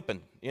a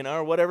whipping,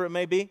 or whatever it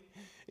may be.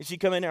 And she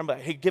come in there and be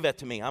like, hey, give that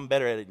to me. I'm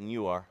better at it than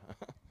you are.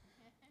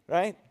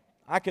 Right?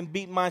 I can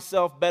beat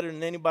myself better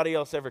than anybody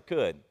else ever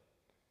could.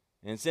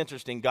 And it's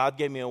interesting. God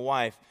gave me a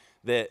wife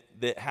that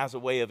has a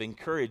way of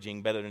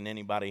encouraging better than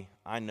anybody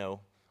I know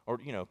or,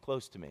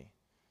 close to me.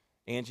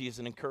 Angie is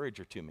an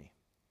encourager to me.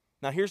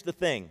 Now, here's the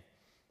thing.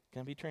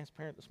 Can I be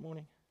transparent this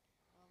morning?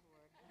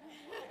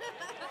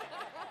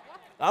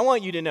 I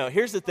want you to know.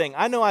 Here's the thing.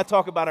 I know I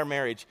talk about our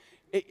marriage.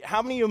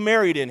 How many of you are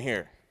married in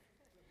here?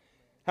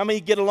 How many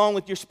get along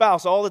with your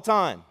spouse all the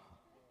time?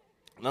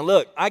 Now,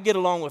 look, I get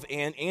along with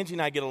Angie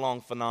and I get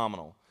along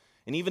phenomenal.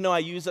 And even though I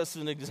use us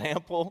as an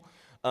example,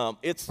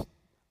 it's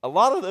a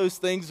lot of those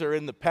things are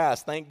in the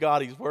past. Thank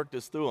God He's worked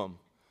us through them.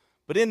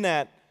 But in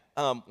that,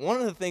 one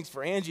of the things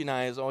for Angie and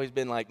I has always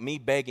been like me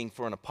begging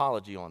for an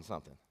apology on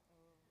something.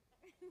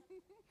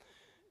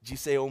 Did you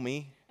say, oh,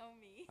 me? Oh,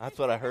 me. That's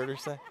what I heard her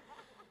say.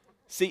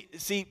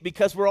 See,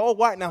 because we're all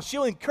white. Now,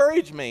 she'll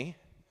encourage me,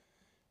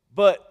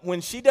 but when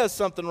she does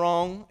something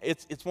wrong,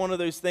 it's one of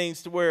those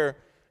things to where,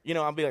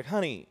 I'll be like,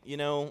 honey,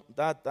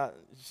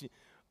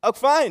 oh,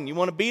 fine, you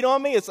want to beat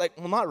on me? It's like,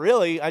 well, not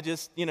really. I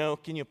just,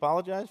 can you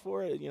apologize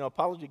for it?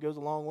 Apology goes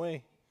a long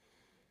way.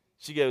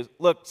 She goes,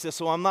 look,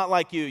 Sissel, I'm not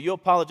like you. You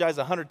apologize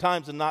 100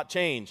 times and not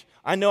change.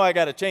 I know I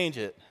got to change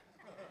it.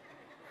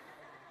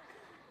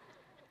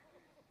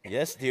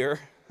 Yes, dear.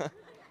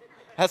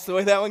 That's the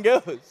way that one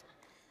goes.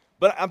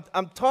 But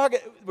I'm talking,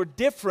 we're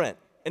different.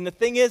 And the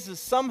thing is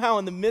somehow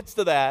in the midst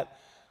of that,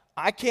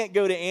 I can't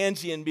go to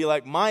Angie and be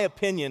like, my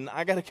opinion.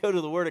 I got to go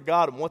to the Word of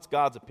God, and what's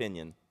God's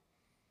opinion?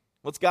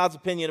 What's God's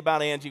opinion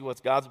about Angie?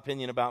 What's God's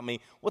opinion about me?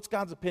 What's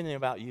God's opinion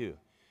about you?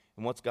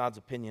 And what's God's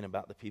opinion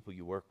about the people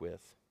you work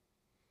with?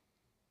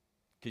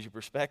 Because your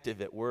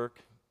perspective at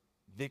work,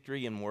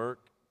 victory in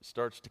work,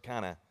 starts to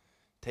kind of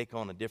take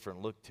on a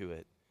different look to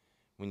it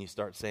when you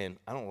start saying,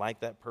 I don't like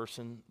that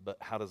person, but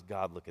how does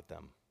God look at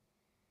them?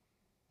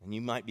 And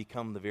you might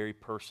become the very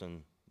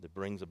person that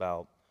brings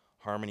about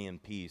harmony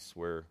and peace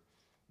where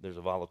there's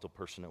a volatile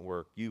person at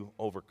work. You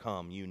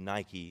overcome, you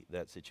Nike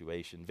that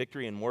situation.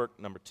 Victory in work,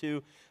 number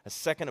 2, a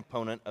second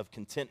opponent of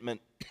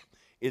contentment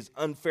is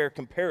unfair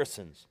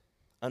comparisons.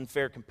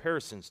 Unfair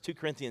comparisons. 2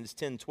 Corinthians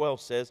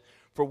 10:12 says,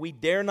 "For we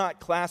dare not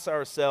class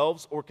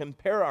ourselves or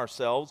compare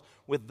ourselves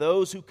with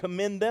those who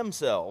commend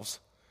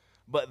themselves,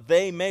 but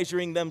they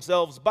measuring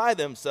themselves by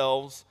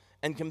themselves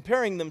and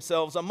comparing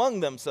themselves among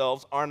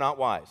themselves are not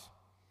wise."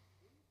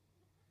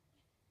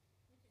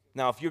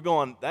 Now, if you're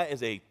going, that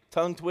is a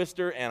tongue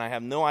twister, and I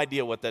have no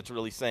idea what that's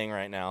really saying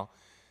right now,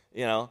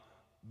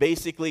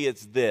 basically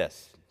it's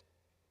this,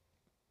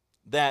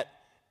 that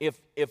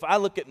if I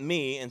look at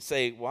me and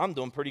say, well, I'm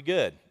doing pretty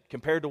good,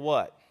 compared to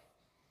what?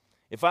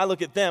 If I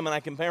look at them and I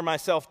compare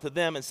myself to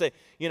them and say,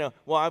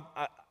 well,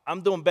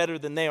 I'm doing better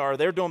than they are,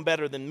 they're doing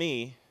better than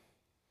me,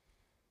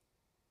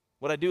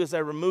 what I do is I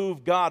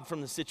remove God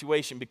from the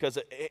situation, because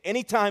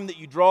any time that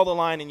you draw the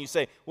line and you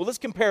say, well, let's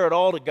compare it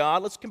all to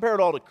God, let's compare it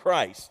all to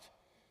Christ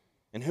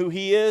and who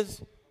He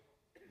is,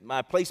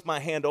 I place my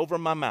hand over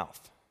my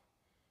mouth.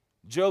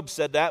 Job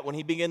said that when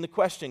he began to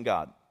question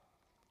God.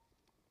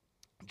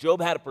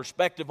 Job had a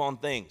perspective on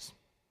things.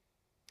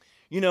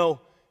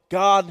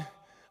 God,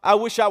 I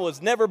wish I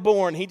was never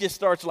born. He just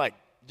starts letting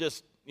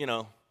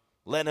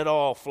it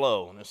all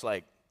flow. And it's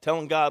like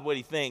telling God what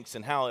he thinks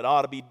and how it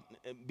ought to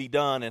be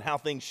done and how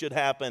things should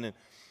happen. And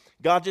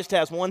God just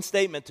has one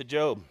statement to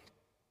Job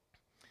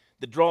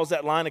that draws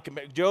that line of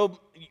comparison. Job,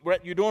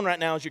 what you're doing right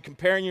now is you're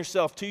comparing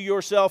yourself to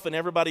yourself and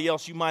everybody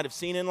else you might have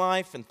seen in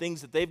life and things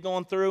that they've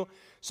gone through.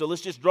 So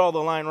let's just draw the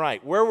line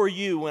right. Where were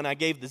you when I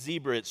gave the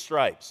zebra its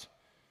stripes?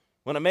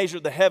 When I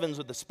measured the heavens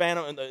with the span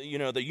of,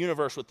 the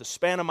universe with the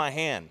span of my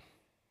hand?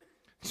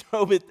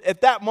 Job,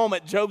 at that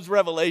moment, Job's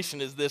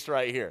revelation is this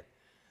right here.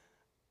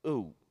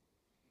 Ooh.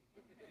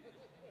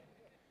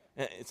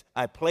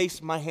 I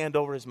placed my hand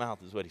over his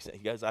mouth, is what he said. He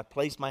goes, I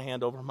placed my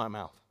hand over my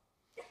mouth.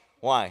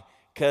 Why?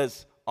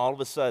 Because all of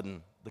a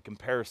sudden, the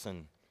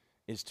comparison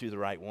is to the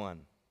right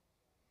one.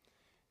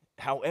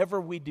 However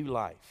we do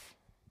life,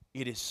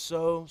 it is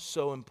so,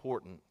 so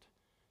important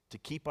to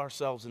keep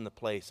ourselves in the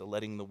place of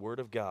letting the Word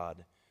of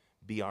God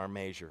be our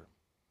measure.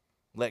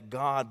 Let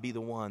God be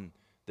the one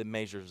that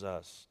measures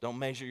us. Don't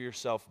measure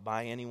yourself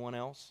by anyone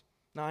else.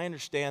 Now, I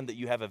understand that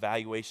you have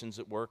evaluations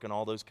at work and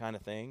all those kind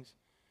of things.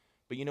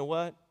 But you know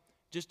what?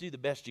 Just do the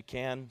best you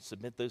can.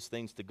 Submit those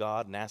things to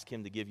God and ask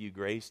Him to give you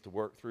grace to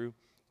work through,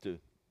 to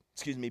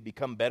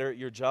become better at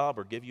your job,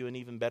 or give you an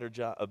even better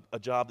job, a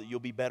job that you'll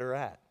be better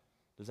at.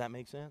 Does that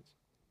make sense?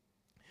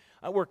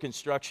 I worked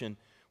construction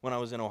when I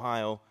was in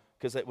Ohio,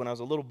 because when I was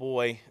a little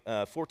boy,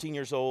 14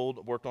 years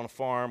old, worked on a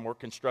farm,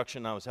 worked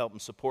construction. I was helping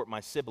support my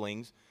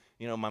siblings.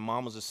 My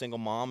mom was a single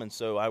mom, and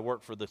so I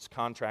worked for this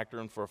contractor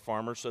and for a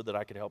farmer so that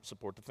I could help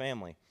support the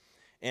family.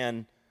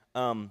 And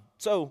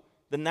so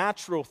the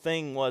natural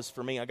thing was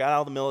for me, I got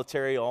out of the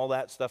military, all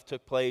that stuff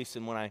took place,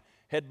 and when I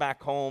head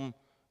back home,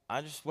 I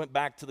just went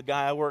back to the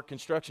guy I worked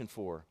construction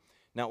for.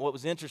 Now, what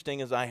was interesting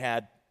is I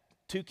had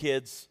 2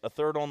 kids, a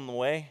third on the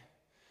way.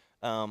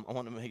 I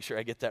want to make sure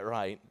I get that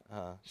right.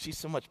 She's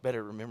so much better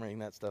at remembering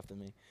that stuff than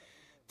me.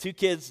 2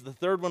 kids, the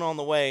third one on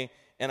the way,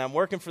 and I'm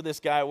working for this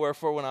guy I worked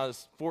for when I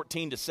was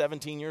 14 to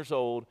 17 years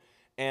old.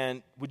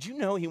 And would you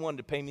know he wanted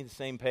to pay me the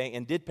same pay,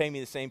 and did pay me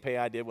the same pay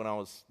I did when I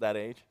was that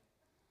age?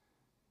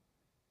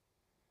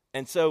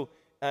 And so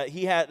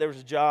there was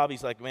a job.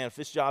 He's like, man, if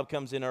this job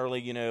comes in early,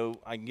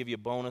 I can give you a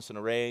bonus and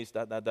a raise, ...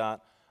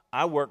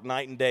 I worked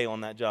night and day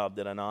on that job,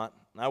 did I not?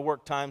 I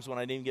worked times when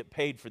I didn't get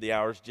paid for the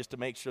hours just to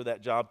make sure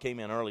that job came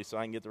in early so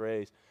I can get the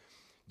raise.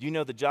 Do you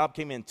know the job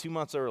came in 2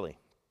 months early?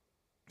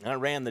 And I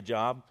ran the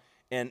job,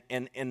 and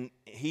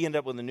he ended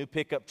up with a new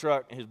pickup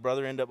truck. His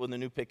brother ended up with a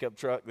new pickup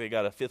truck. They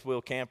got a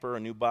 5th-wheel camper, a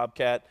new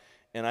Bobcat,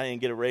 and I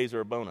didn't get a raise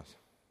or a bonus.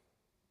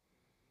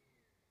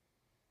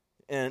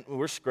 And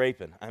we're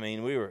scraping.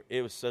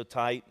 It was so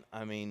tight.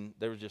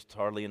 There was just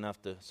hardly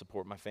enough to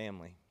support my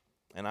family.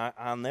 And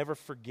I'll never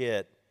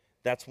forget,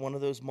 that's one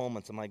of those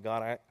moments. I'm like,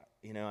 God,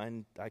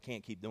 I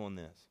can't keep doing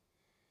this.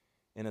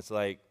 And it's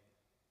like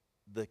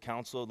the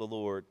counsel of the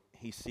Lord,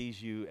 He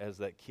sees you as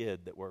that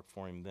kid that worked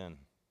for Him then.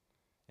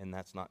 And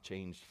that's not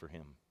changed for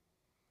Him.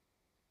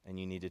 And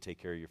you need to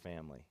take care of your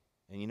family.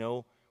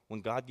 And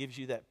when God gives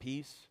you that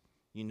peace,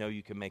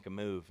 you can make a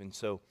move. And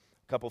so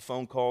a couple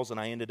phone calls, and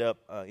I ended up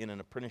in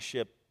an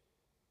apprenticeship,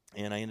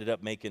 and I ended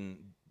up making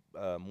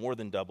more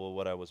than double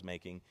what I was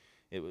making.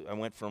 I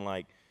went from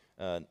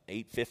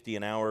 $8.50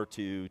 an hour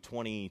to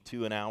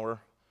 $22 an hour,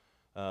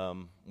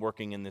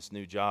 working in this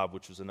new job,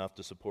 which was enough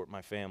to support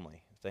my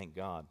family. Thank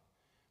God.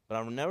 But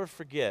I will never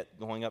forget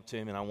going up to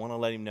him, and I want to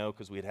let him know,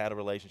 because we had a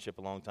relationship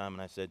a long time,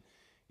 and I said,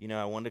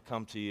 I wanted to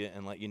come to you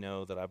and let you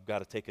know that I've got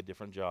to take a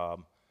different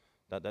job, ...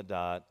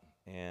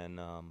 and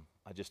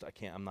I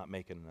can't, I'm not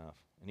making enough.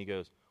 And he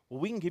goes,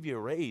 well, we can give you a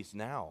raise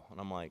now. And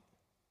I'm like,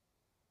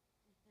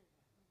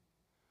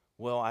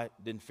 well, I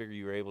didn't figure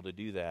you were able to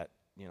do that.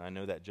 I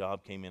know that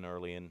job came in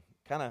early, and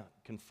kind of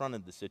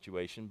confronted the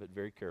situation, but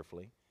very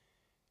carefully.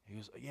 He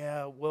goes,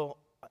 yeah, well,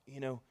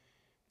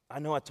 I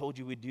know I told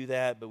you we'd do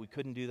that, but we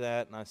couldn't do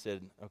that. And I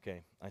said,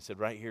 okay. I said,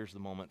 right here's the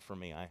moment for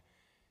me. I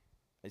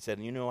said,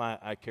 you know,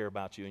 I care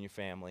about you and your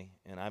family,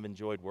 and I've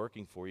enjoyed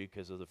working for you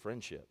because of the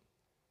friendship.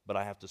 But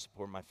I have to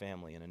support my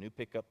family. And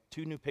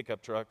two new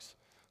pickup trucks,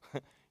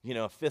 you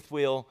know, a fifth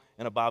wheel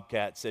and a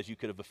Bobcat says you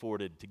could have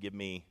afforded to give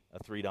me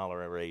a $3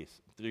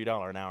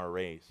 an hour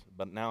raise.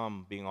 But now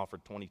I'm being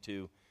offered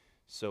 $22,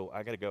 so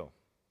I got to go.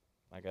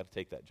 I got to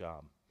take that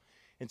job.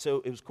 And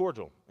so it was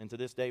cordial, and to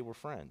this day we're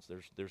friends.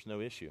 There's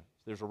no issue.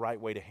 There's a right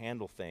way to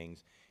handle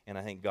things, and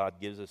I think God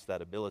gives us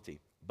that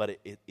ability. But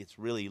it's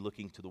really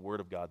looking to the Word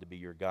of God to be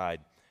your guide.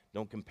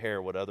 Don't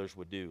compare what others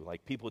would do.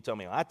 Like people would tell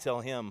me, I tell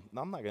him,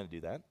 no, I'm not going to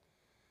do that.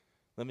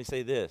 Let me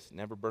say this,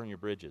 never burn your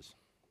bridges.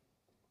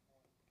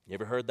 You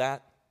ever heard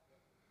that?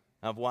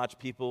 I've watched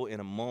people in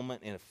a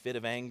moment, in a fit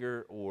of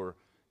anger or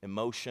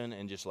emotion,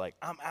 and just like,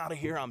 I'm out of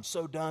here, I'm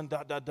so done, ...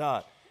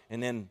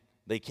 And then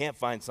they can't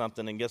find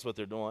something, and guess what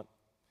they're doing?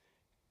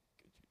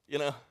 You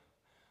know,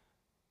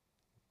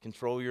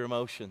 control your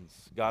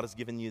emotions. God has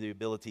given you the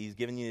ability. He's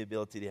given you the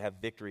ability to have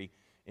victory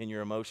in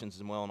your emotions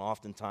as well. And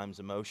oftentimes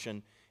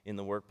emotion in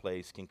the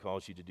workplace can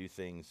cause you to do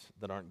things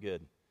that aren't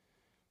good.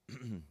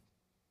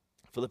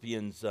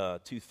 Philippians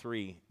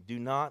 2:3,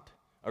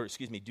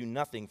 do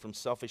nothing from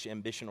selfish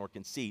ambition or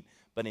conceit,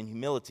 but in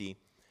humility,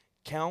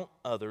 count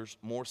others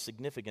more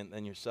significant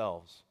than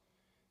yourselves.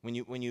 When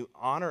you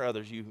honor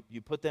others,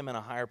 you put them in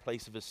a higher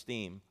place of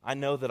esteem. I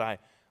know that I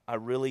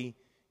really,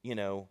 you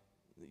know,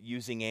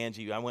 using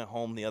Angie, I went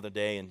home the other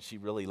day and she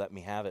really let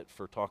me have it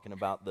for talking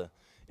about the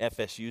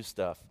FSU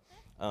stuff.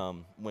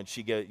 When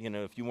she go, you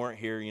know, if you weren't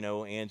here, you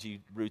know,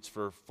 Angie roots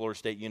for Florida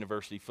State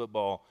University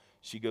football.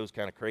 She goes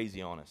kind of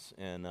crazy on us,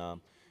 and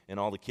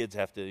all the kids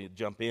have to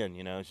jump in.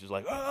 You know, she's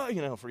like, oh,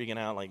 you know, freaking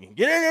out, like,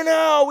 get in here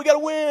now, we got to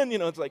win. You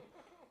know, it's like,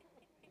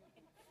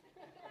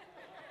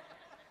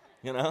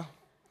 you know.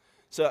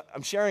 So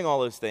I'm sharing all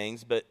those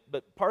things, but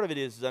part of it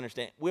is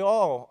understand we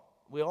all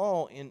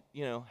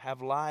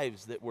have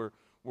lives that we're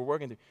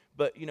working through.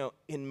 But you know,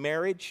 in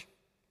marriage,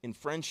 in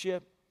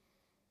friendship,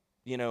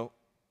 you know,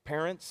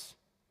 parents,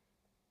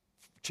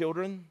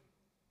 children,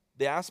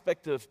 the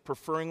aspect of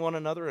preferring one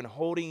another and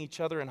holding each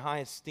other in high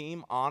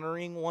esteem,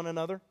 honoring one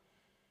another,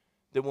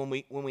 that when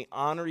we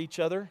honor each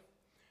other,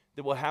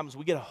 that what happens,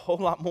 we get a whole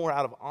lot more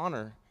out of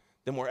honor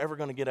than we're ever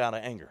going to get out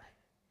of anger.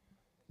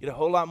 Get a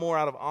whole lot more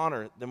out of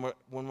honor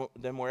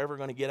than we're ever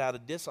going to get out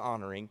of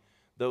dishonoring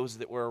those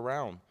that we're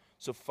around.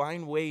 So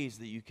find ways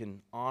that you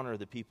can honor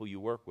the people you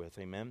work with,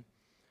 amen?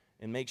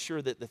 And make sure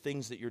that the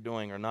things that you're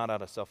doing are not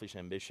out of selfish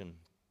ambition.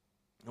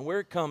 And where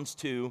it comes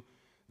to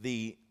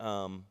the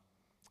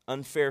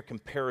unfair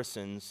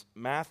comparisons,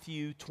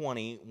 Matthew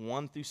 20,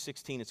 1 through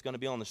 16, it's going to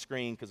be on the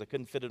screen because I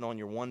couldn't fit it on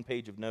your one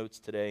page of notes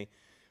today.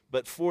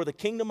 But for the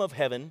kingdom of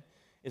heaven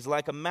is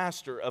like a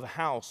master of a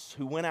house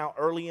who went out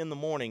early in the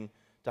morning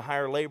to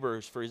hire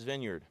laborers for his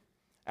vineyard.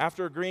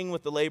 After agreeing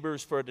with the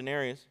laborers for a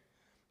denarius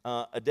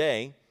a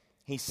day,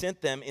 he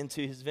sent them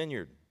into his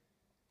vineyard.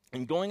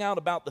 And going out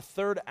about the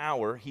third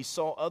hour, he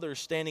saw others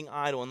standing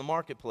idle in the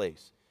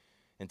marketplace.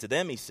 And to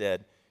them he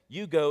said,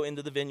 you go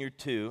into the vineyard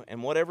too,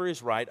 and whatever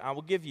is right I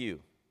will give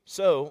you.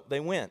 So they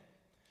went.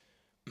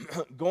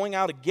 Going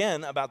out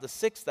again about the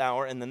 6th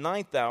hour and the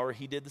 9th hour,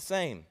 he did the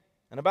same.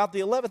 And about the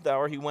 11th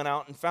hour, he went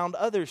out and found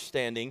others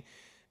standing.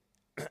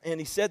 And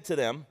he said to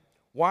them,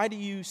 why do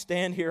you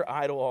stand here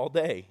idle all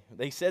day?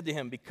 They said to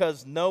him,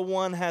 because no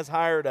one has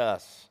hired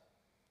us.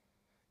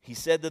 He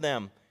said to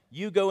them,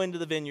 you go into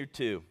the vineyard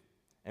too.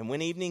 And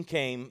when evening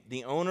came,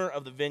 the owner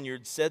of the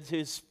vineyard said to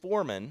his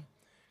foreman,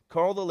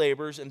 call the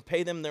laborers and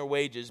pay them their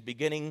wages,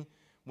 beginning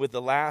with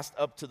the last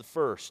up to the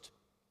first.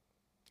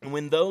 And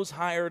when those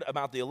hired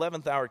about the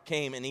 11th hour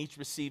came and each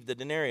received the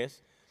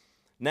denarius,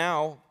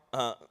 now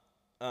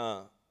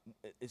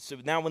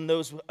when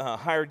those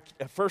hired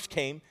first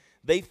came,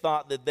 they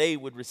thought that they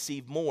would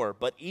receive more,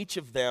 but each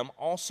of them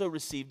also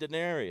received a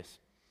denarius.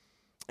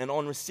 And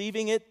on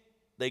receiving it,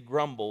 they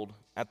grumbled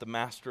at the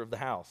master of the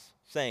house,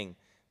 saying,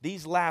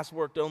 these last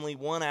worked only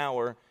 1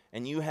 hour,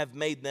 and you have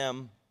made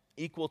them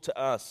equal to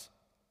us,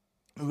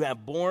 who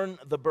have borne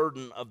the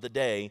burden of the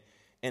day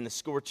and the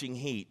scorching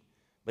heat.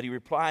 But he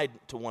replied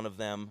to one of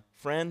them,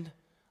 friend,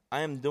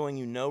 I am doing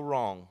you no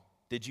wrong.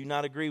 Did you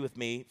not agree with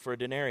me for a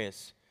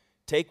denarius?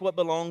 Take what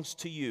belongs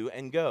to you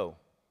and go.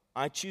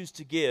 I choose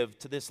to give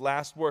to this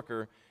last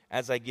worker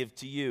as I give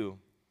to you.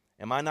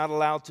 Am I not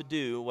allowed to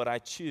do what I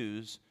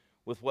choose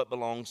with what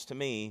belongs to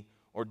me?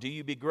 Or do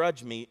you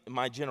begrudge me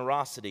my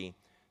generosity?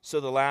 So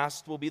the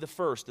last will be the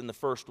first, and the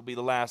first will be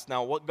the last.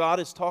 Now, what God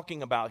is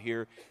talking about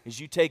here is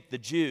you take the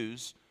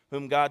Jews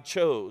whom God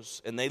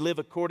chose, and they live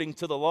according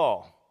to the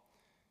law.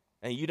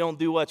 And you don't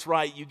do what's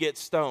right, you get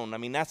stoned. I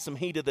mean, that's some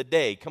heat of the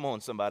day. Come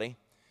on, somebody.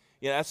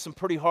 Yeah, that's some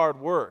pretty hard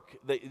work.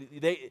 They,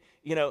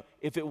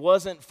 if it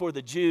wasn't for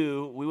the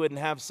Jew, we wouldn't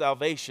have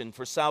salvation.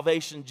 For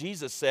salvation,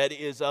 Jesus said,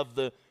 is of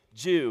the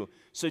Jew.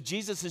 So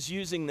Jesus is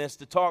using this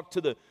to talk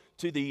to the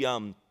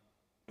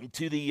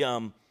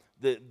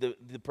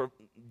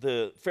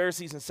the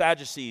Pharisees and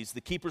Sadducees,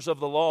 the keepers of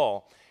the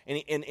law.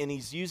 And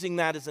he's using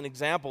that as an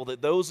example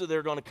that those that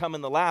are going to come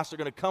in the last are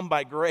going to come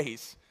by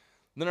grace.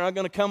 They're not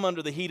going to come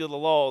under the heat of the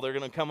law. They're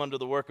going to come under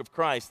the work of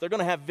Christ. They're going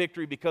to have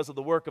victory because of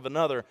the work of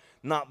another,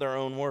 not their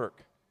own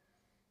work.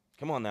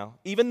 Come on now.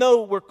 Even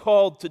though we're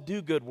called to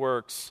do good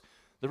works,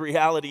 the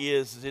reality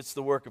is it's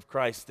the work of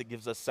Christ that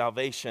gives us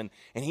salvation,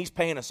 and he's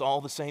paying us all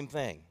the same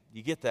thing.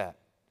 You get that?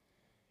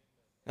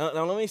 Now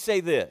let me say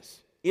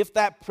this. If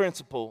that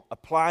principle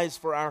applies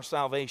for our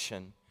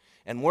salvation,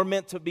 and we're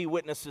meant to be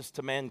witnesses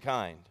to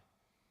mankind,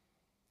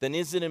 then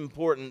is it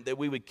important that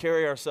we would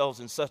carry ourselves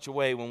in such a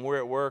way when we're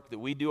at work that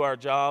we do our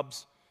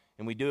jobs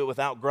and we do it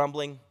without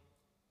grumbling,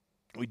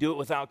 we do it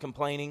without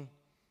complaining?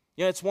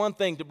 You know, it's one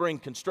thing to bring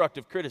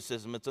constructive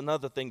criticism. It's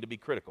another thing to be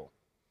critical.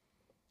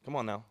 Come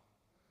on now.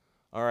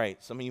 All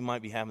right, some of you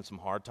might be having some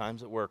hard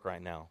times at work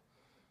right now.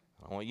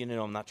 I want you to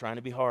know I'm not trying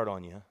to be hard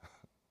on you.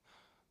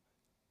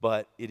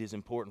 But it is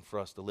important for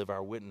us to live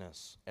our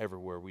witness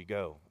everywhere we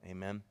go.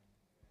 Amen?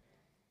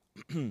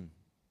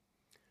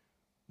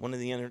 One of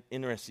the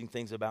interesting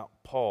things about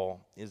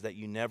Paul is that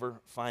you never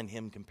find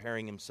him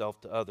comparing himself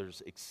to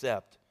others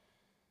except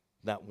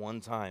that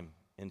one time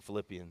in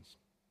Philippians.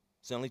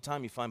 It's the only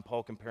time you find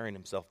Paul comparing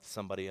himself to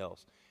somebody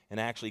else. And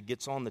actually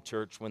gets on the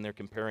church when they're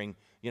comparing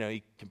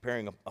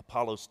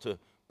Apollos to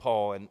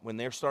Paul. And when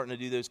they're starting to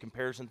do those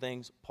comparison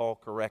things, Paul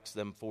corrects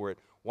them for it.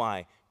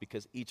 Why?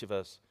 Because each of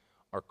us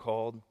are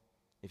called,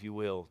 if you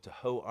will, to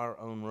hoe our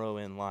own row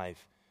in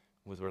life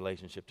with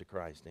relationship to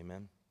Christ.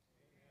 Amen?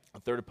 A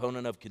third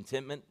opponent of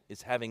contentment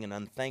is having an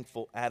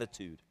unthankful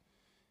attitude.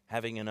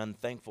 Having an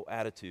unthankful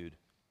attitude.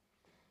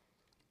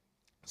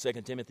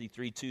 2 Timothy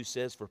 3:2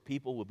 says, "For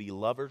people will be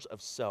lovers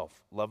of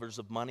self, lovers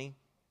of money,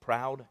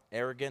 proud,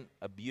 arrogant,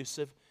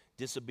 abusive,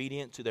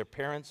 disobedient to their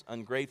parents,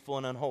 ungrateful,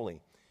 and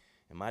unholy."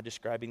 Am I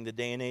describing the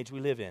day and age we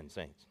live in,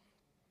 saints?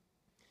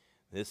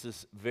 This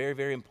is very,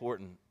 very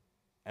important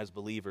as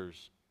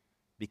believers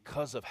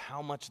because of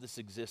how much this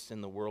exists in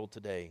the world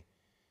today.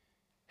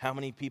 How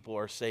many people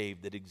are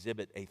saved that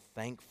exhibit a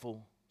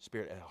thankful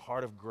spirit, a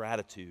heart of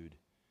gratitude,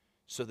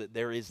 so that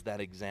there is that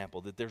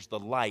example, that there's the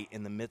light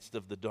in the midst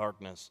of the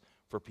darkness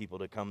for people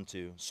to come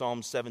to.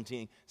 Psalm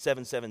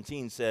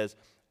 7:17 says,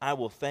 "I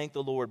will thank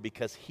the Lord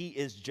because he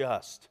is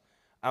just.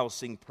 I will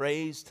sing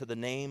praise to the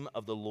name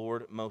of the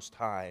Lord Most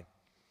High."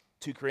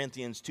 2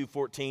 Corinthians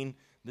 2:14,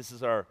 this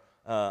is our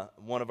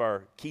one of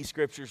our key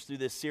scriptures through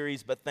this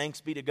series. "But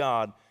thanks be to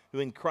God, who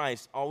in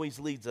Christ always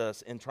leads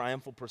us in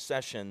triumphal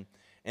procession,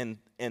 and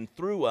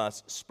through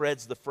us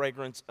spreads the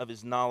fragrance of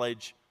his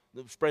knowledge,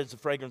 spreads the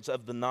fragrance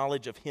of the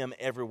knowledge of him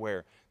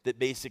everywhere." That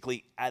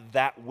basically at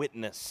that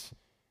witness.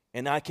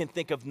 And I can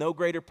think of no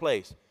greater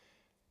place.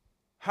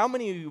 How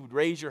many of you would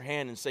raise your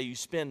hand and say you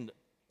spend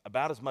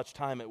about as much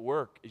time at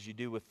work as you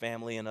do with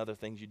family and other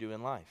things you do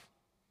in life?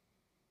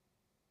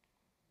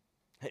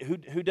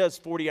 Who does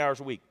 40 hours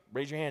a week?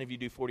 Raise your hand if you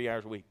do 40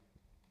 hours a week.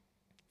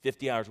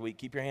 50 hours a week.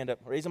 Keep your hand up.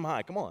 Raise them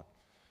high. Come on.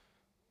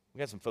 We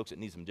got some folks that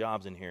need some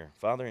jobs in here.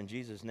 Father, in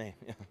Jesus' name.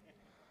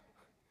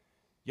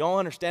 Y'all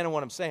understanding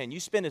what I'm saying? You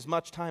spend as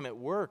much time at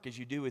work as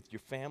you do with your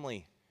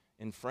family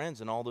and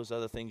friends and all those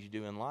other things you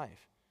do in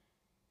life.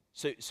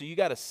 So you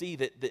got to see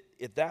that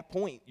at that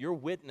point, your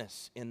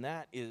witness in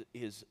that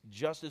is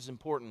just as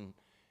important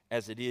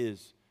as it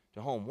is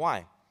to home.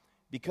 Why?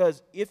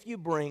 Because if you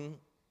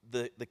bring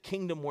the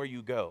kingdom where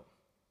you go,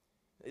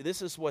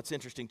 this is what's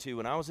interesting too.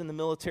 When I was in the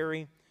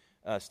military,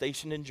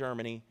 stationed in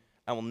Germany,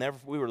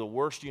 we were the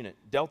worst unit.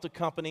 Delta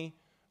Company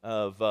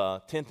of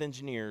 10th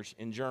Engineers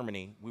in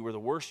Germany, we were the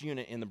worst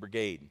unit in the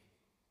brigade.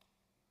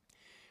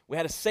 We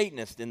had a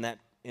Satanist in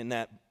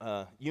that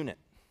unit.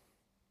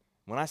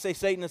 When I say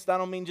Satanist, I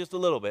don't mean just a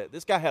little bit.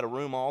 This guy had a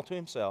room all to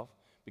himself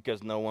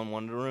because no one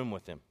wanted a room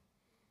with him.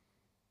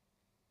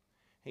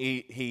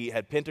 He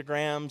had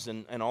pentagrams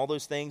and all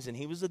those things, and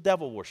he was a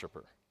devil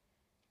worshiper.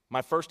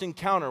 My first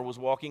encounter was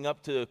walking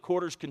up to the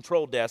quarters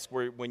control desk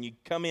where when you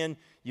come in,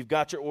 you've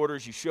got your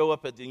orders, you show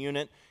up at the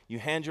unit, you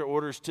hand your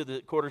orders to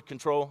the quarters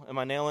control. Am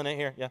I nailing it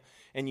here? Yeah.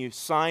 And you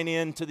sign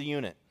in to the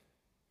unit.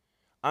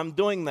 I'm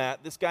doing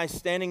that. This guy's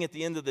standing at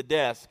the end of the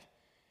desk,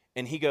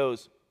 and he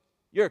goes,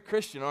 "You're a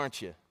Christian,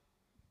 aren't you?"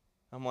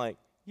 I'm like,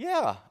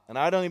 "Yeah." And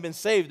I'd only been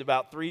saved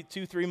about 3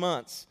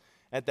 months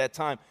at that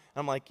time.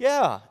 I'm like,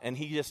 "Yeah." And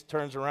he just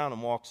turns around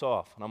and walks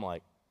off. And I'm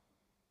like,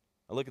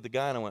 I look at the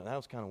guy and I went, "That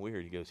was kind of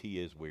weird." He goes, "He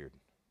is weird."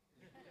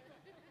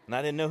 And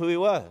I didn't know who he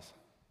was.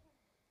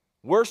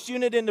 Worst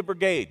unit in the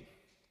brigade.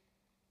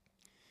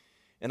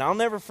 And I'll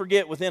never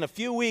forget, within a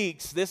few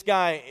weeks, this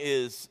guy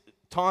is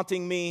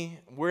taunting me.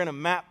 We're in a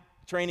map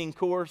training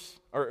course,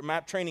 or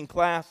map training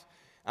class.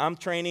 I'm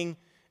training,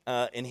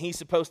 and he's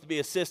supposed to be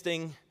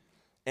assisting.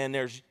 And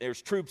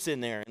there's troops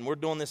in there, and we're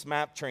doing this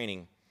map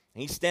training.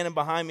 And he's standing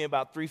behind me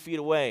about 3 feet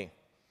away.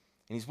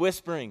 And he's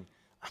whispering,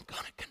 "I'm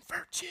going to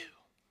convert you.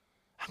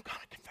 I'm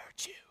going to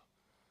convert you.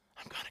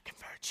 I'm going to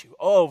convert you,"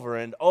 over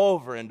and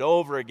over and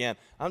over again.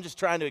 I'm just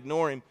trying to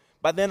ignore him.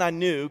 By then I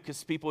knew,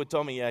 because people had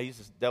told me, "Yeah,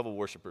 he's a devil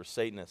worshiper,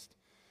 Satanist."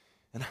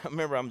 And I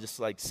remember I'm just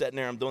like sitting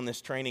there, I'm doing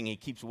this training, he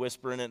keeps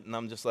whispering it, and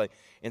I'm just like,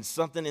 and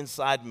something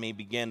inside me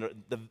began,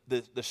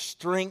 the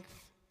strength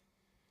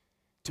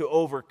to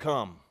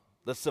overcome,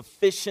 the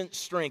sufficient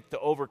strength to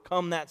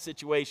overcome that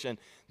situation.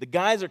 The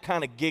guys are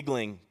kind of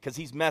giggling because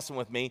he's messing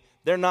with me.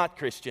 They're not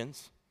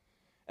Christians.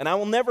 And I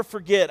will never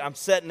forget, I'm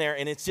sitting there,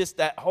 and it's just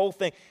that whole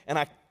thing, and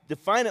I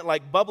define it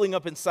like bubbling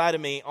up inside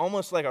of me,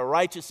 almost like a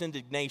righteous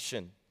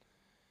indignation.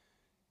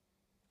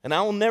 And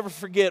I will never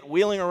forget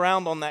wheeling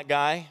around on that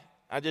guy.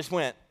 I just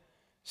went,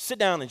 sit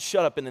down and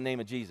shut up in the name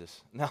of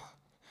Jesus. Now,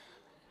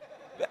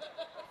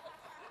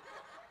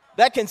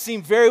 that can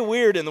seem very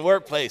weird in the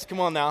workplace. Come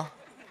on now.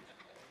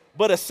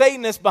 But a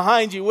Satanist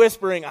behind you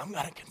whispering, I'm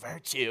going to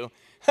convert you.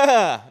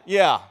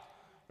 Yeah,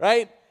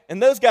 right?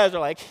 And those guys are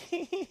like,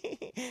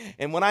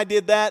 and when I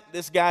did that,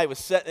 this guy was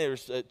sitting, there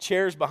was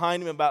chairs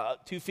behind him,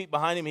 about 2 feet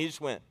behind him. He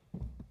just went.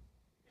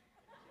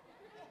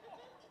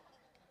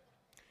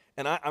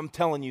 And I'm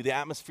telling you, the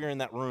atmosphere in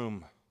that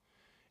room,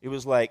 it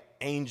was like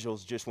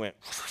angels just went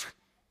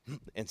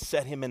and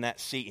set him in that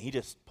seat. He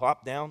just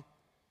plopped down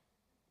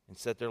and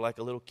sat there like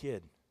a little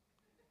kid,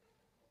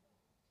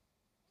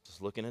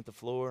 just looking at the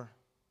floor.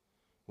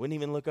 Wouldn't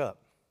even look up.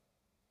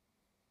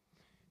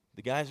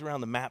 The guys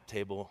around the map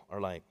table are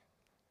like,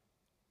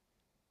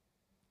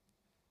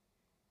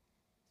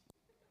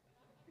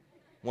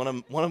 one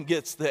of them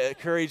gets the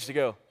courage to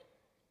go,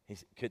 he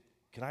said,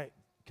 can I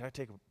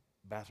take a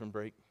bathroom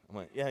break? I'm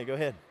like, yeah, go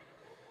ahead.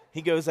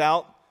 He goes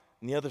out,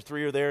 and the other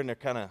three are there, and they're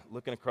kind of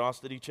looking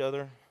across at each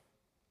other.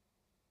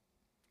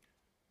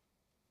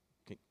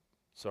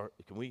 Sorry,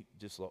 can we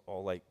just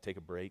all, like, take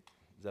a break?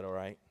 Is that all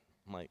right?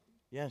 I'm like,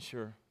 yeah,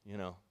 sure, you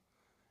know.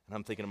 And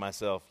I'm thinking to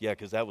myself, yeah,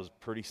 because that was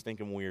pretty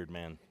stinking weird,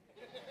 man.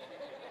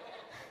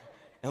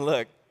 And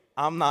look,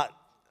 I'm not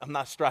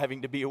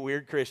striving to be a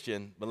weird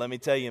Christian, but let me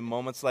tell you, in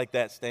moments like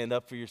that, stand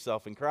up for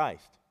yourself in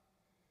Christ.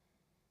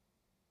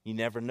 You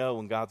never know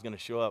when God's going to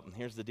show up. And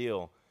here's the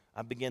deal.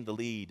 I began to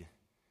lead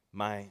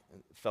my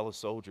fellow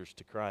soldiers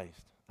to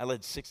Christ. I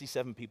led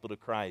 67 people to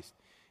Christ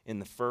in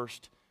the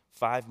first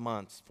 5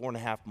 months,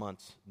 4.5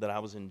 months that I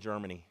was in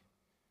Germany.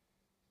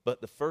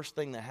 But the first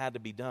thing that had to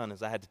be done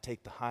is I had to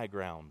take the high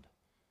ground.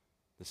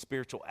 The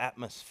spiritual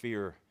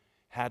atmosphere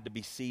had to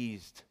be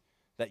seized.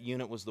 That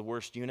unit was the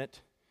worst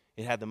unit.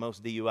 It had the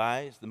most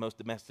DUIs, the most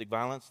domestic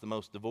violence, the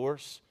most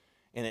divorce,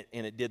 and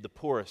it did the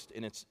poorest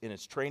in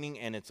its training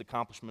and its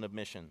accomplishment of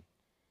mission.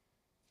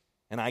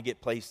 And I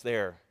get placed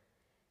there.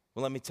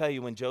 Well, let me tell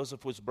you, when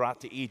Joseph was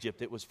brought to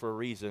Egypt, it was for a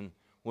reason.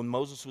 When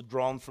Moses was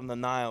drawn from the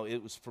Nile, it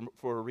was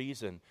for a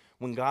reason.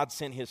 When God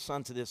sent his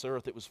son to this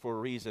earth, it was for a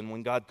reason.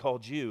 When God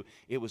called you,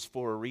 it was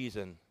for a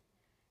reason.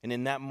 And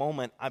in that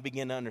moment, I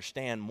began to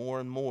understand more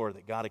and more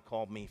that God had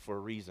called me for a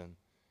reason.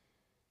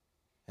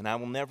 And I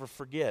will never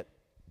forget,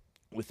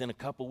 within a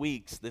couple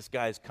weeks, this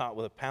guy is caught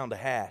with a pound of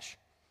hash.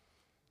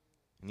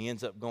 And he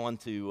ends up going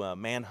to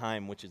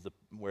Mannheim, which is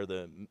where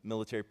the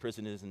military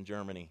prison is in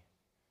Germany.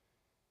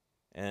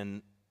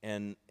 And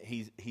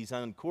he's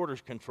on quarters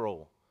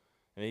control.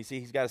 And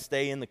he's got to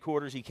stay in the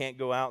quarters. He can't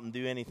go out and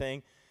do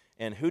anything.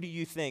 And who do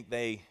you think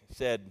they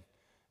said,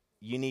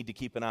 you need to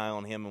keep an eye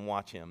on him and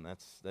watch him?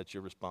 That's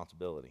your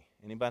responsibility.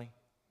 Anybody?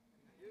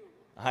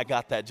 I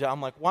got that job.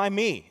 I'm like, why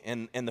me?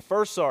 And the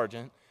first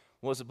sergeant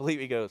was a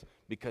believer. He goes,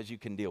 because you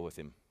can deal with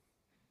him.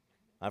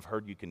 I've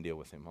heard you can deal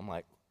with him. I'm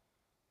like,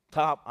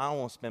 Top, I don't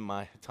want to spend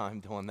my time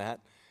doing that.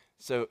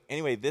 So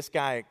anyway, this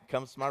guy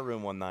comes to my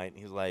room one night,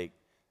 and he's like,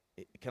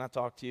 can I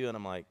talk to you? And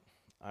I'm like,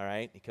 all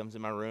right. He comes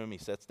in my room. He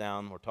sits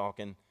down. We're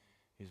talking.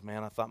 He goes,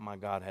 man, I thought my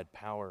God had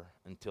power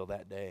until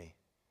that day.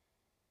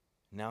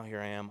 Now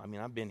here I am. I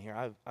mean, I've been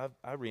here.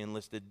 I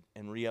re-enlisted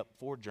and re-upped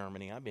for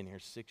Germany. I've been here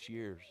 6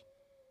 years.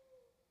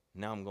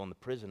 Now I'm going to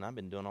prison. I've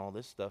been doing all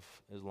this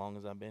stuff as long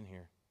as I've been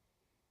here.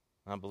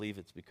 I believe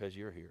it's because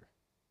you're here.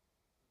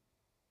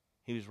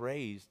 He was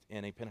raised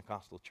in a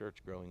Pentecostal church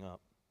growing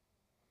up.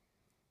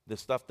 The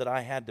stuff that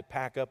I had to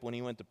pack up when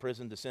he went to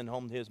prison to send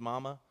home to his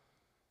mama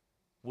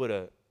would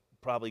have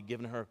probably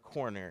given her a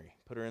coronary,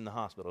 put her in the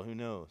hospital, who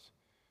knows.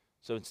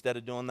 So instead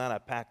of doing that, I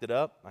packed it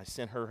up. I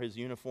sent her his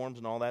uniforms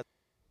and all that.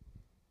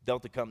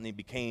 Delta Company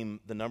became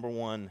the number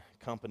one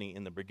company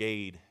in the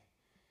brigade,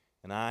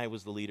 and I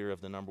was the leader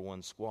of the number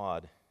one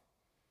squad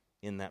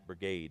in that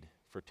brigade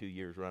for 2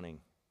 years running.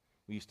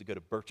 We used to go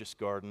to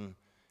Berchtesgaden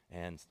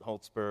and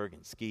Holzberg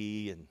and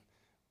ski, and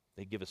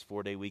they'd give us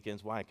 4-day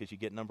weekends. Why? Because you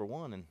get number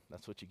one, and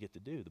that's what you get to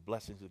do. The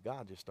blessings of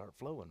God just start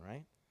flowing,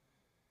 right?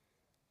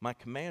 My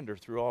commander,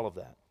 through all of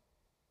that,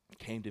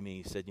 came to me.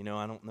 He said,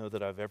 I don't know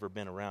that I've ever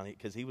been around,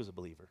 because he was a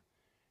believer.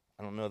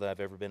 I don't know that I've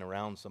ever been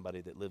around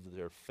somebody that lived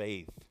their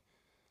faith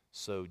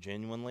so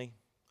genuinely,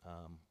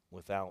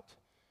 without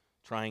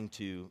trying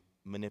to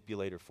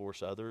manipulate or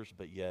force others,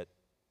 but yet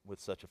with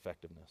such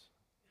effectiveness.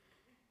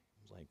 I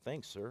was like,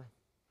 thanks, sir.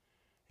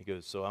 He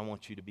goes, so I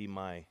want you to be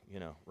my,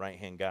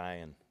 right-hand guy,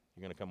 and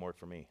you're going to come work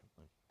for me.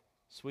 Like,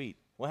 sweet.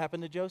 What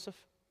happened to Joseph?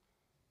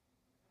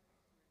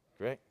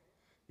 Correct?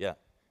 Yeah.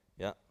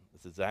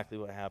 That's exactly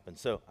what happened.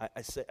 So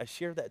I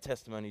share that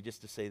testimony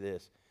just to say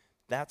this.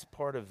 That's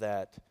part of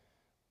that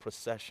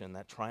procession,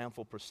 that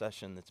triumphal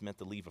procession that's meant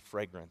to leave a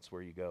fragrance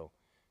where you go.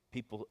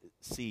 People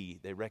see,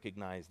 they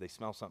recognize, they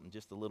smell something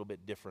just a little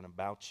bit different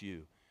about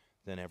you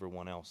than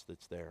everyone else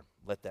that's there.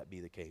 Let that be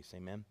the case.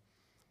 Amen?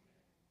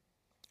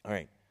 All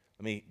right,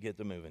 let me get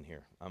to moving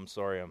here. I'm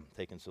sorry I'm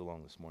taking so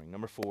long this morning.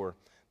 Number 4,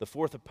 the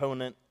fourth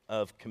opponent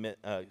of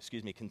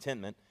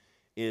contentment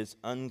is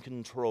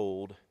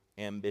uncontrolled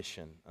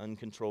ambition.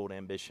 Uncontrolled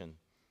ambition.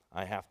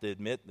 I have to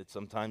admit that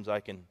sometimes I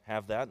can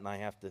have that, and I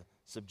have to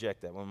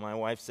subject that. When my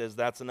wife says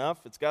that's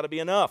enough, it's got to be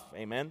enough.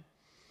 Amen?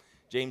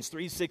 James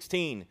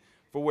 3:16,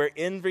 for where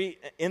envy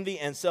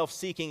and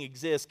self-seeking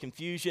exist,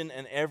 confusion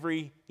and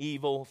every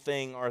evil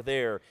thing are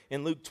there.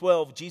 In Luke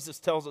 12, Jesus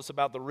tells us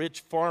about the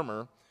rich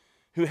farmer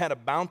who had a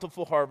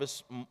bountiful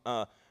harvest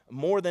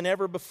more than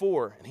ever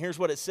before. And here's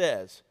what it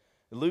says.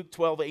 Luke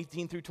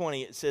 12:18 through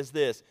 20, it says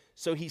this.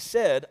 So he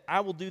said, I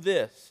will do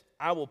this.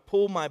 I will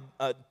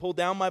pull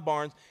down my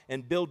barns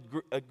and build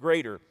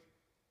greater.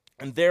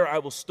 And there I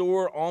will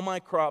store all my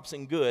crops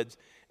and goods.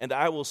 And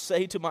I will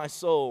say to my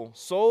soul,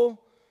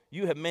 soul,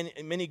 you have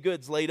many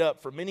goods laid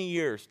up for many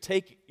years.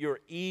 Take your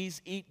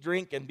ease, eat,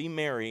 drink, and be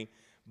merry.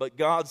 But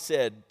God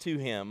said to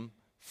him,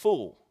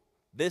 fool,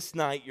 this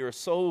night your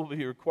soul will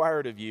be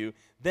required of you.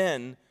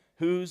 Then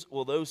whose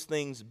will those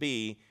things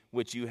be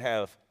which you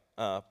have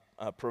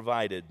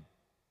provided?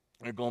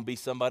 They're going to be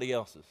somebody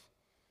else's.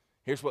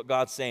 Here's what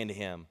God's saying to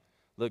him.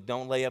 Look,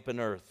 don't lay up in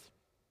earth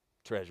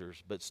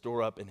treasures, but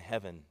store up in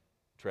heaven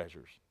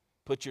treasures.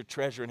 Put your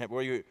treasure in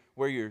heaven.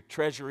 Where your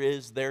treasure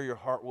is, there your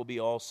heart will be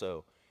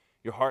also.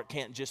 Your heart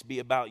can't just be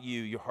about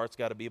you. Your heart's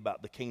got to be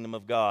about the kingdom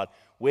of God,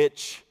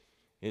 which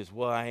is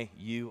why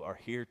you are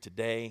here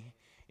today,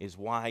 is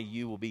why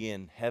you will be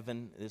in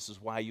heaven. This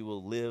is why you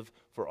will live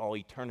for all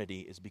eternity,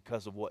 is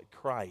because of what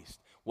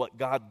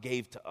God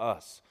gave to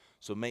us.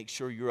 So make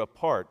sure you're a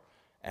part,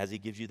 as he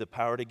gives you the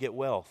power to get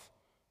wealth,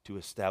 to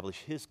establish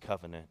his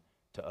covenant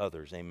to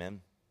others. Amen.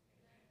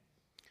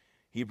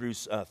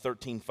 Hebrews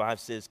 13:5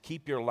 says,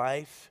 keep your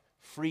life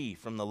free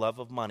from the love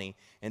of money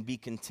and be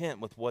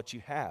content with what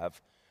you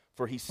have.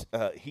 For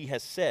he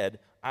has said,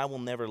 I will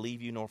never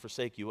leave you nor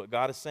forsake you. What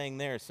God is saying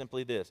there is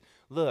simply this.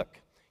 Look,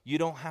 you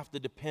don't have to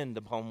depend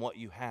upon what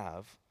you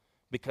have,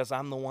 because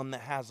I'm the one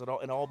that has it all.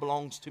 It all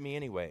belongs to me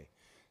anyway.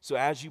 So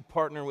as you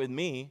partner with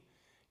me,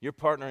 you're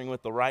partnering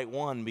with the right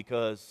one,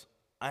 because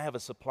I have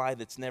a supply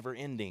that's never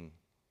ending.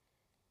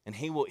 And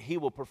he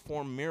will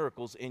perform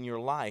miracles in your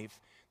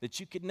life that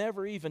you could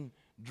never even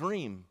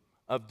dream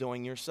of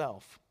doing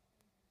yourself.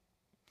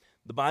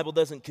 The Bible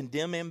doesn't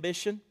condemn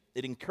ambition.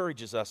 It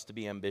encourages us to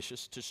be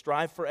ambitious, to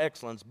strive for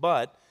excellence.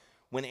 But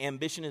when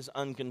ambition is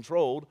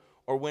uncontrolled,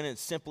 or when it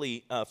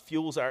simply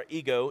fuels our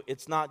ego,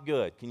 it's not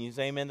good. Can you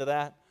say amen to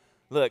that?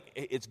 Look,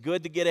 it's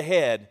good to get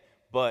ahead,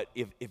 but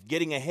if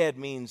getting ahead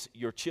means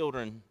your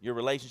children, your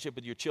relationship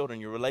with your children,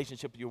 your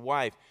relationship with your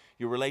wife,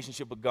 your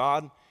relationship with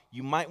God,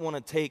 you might want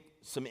to take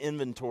some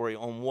inventory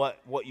on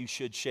what you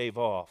should shave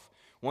off.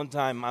 One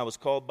time I was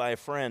called by a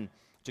friend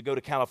to go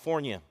to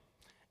California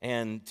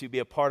and to be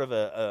a part of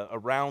a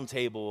round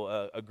table,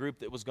 a group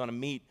that was going to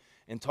meet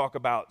and talk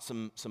about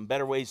some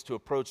better ways to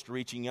approach to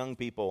reaching young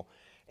people,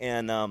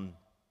 and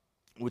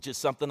which is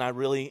something I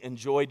really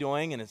enjoy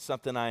doing, and it's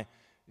something I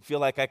feel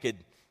like I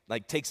could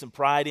take some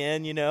pride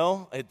in, you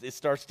know. It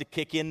starts to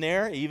kick in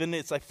there. Even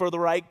it's like for the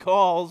right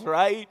cause,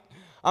 right?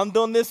 I'm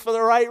doing this for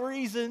the right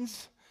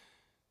reasons.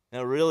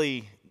 Now,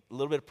 really, a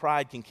little bit of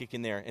pride can kick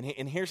in there.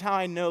 And here's how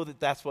I know that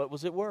that's what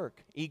was at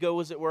work. Ego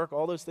was at work.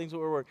 All those things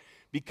were at work.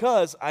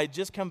 Because I had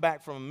just come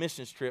back from a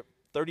missions trip,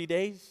 30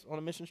 days on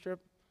a missions trip.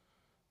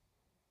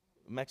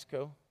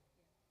 Mexico.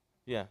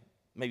 Yeah,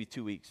 maybe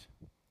 2 weeks.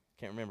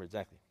 Can't remember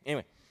exactly.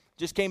 Anyway,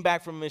 just came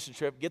back from a mission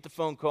trip, get the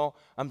phone call.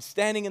 I'm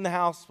standing in the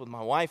house with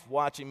my wife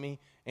watching me,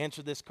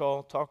 answer this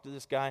call, talk to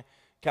this guy,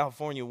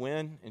 California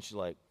when? And she's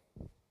like,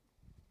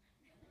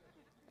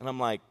 and I'm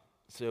like,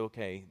 so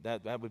okay,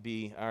 that would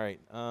be, all right.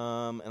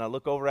 And I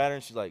look over at her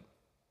and she's like,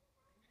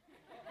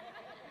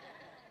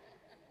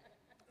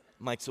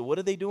 I'm like, so what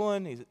are they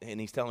doing?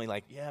 He's telling me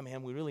like, yeah,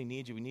 man, we really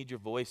need you. We need your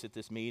voice at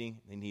this meeting.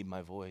 They need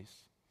my voice.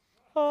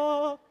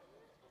 Oh.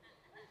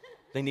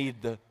 They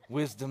need the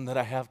wisdom that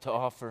I have to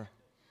offer.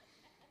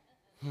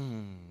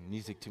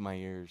 Music to my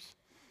ears.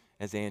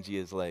 As Angie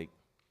is like,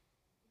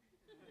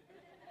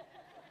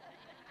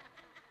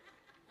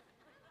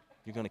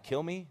 you're going to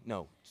kill me?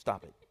 No,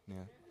 stop it. Yeah.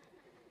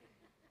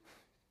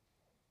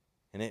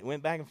 And it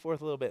went back and forth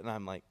a little bit, and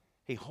I'm like,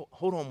 hey,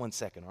 hold on 1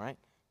 second, all right?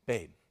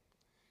 Babe,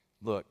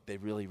 look, they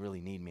really,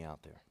 really need me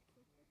out there.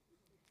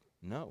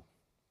 No.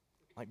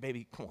 Like,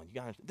 baby, come on,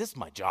 this is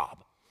my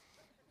job.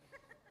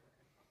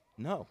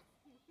 No.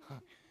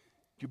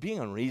 You're being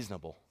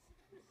unreasonable.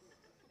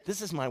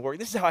 This is my work.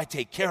 This is how I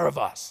take care of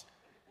us.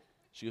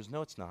 She goes,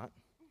 no, it's not.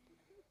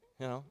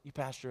 You know, you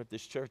pastor at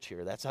this church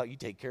here. That's how you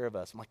take care of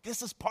us. I'm like,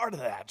 this is part of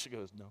that. She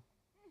goes, no,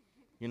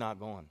 you're not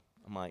going.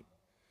 I'm like,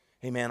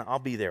 hey, man, I'll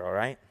be there, all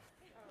right?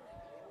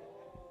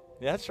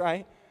 Yeah, that's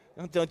right.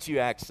 Don't you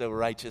act so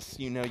righteous.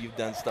 You know you've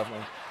done stuff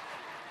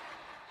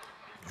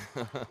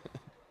like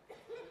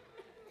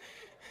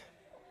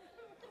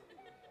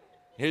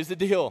Here's the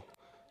deal.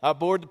 I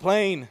board the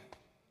plane.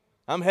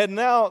 I'm heading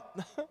out.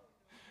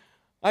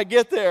 I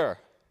get there.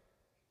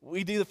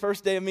 We do the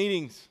first day of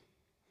meetings.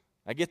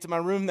 I get to my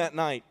room that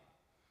night.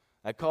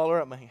 I call her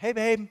up. I'm like, hey,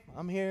 babe,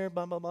 I'm here,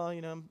 blah, blah, blah.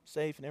 I'm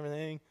safe and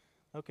everything.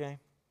 Okay. I'm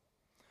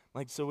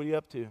like, so what are you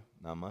up to?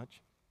 Not much.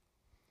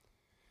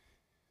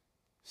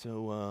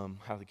 So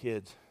how are the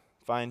kids?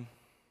 Fine.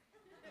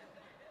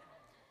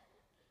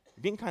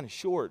 You're being kind of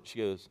short. She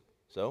goes,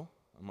 so?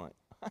 I'm like,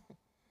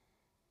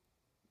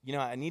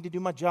 I need to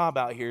do my job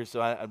out here, so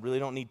I really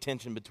don't need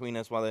tension between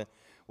us well,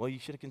 you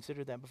should have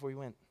considered that before you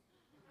went.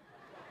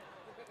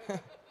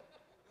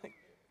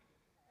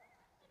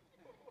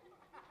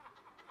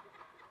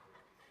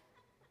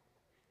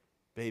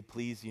 Babe,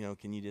 please,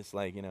 can you just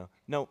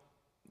no,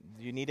 do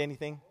you need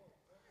anything?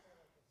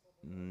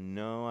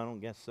 No, I don't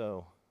guess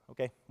so.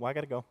 Okay, well, I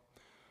got to go.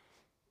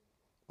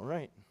 All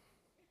right.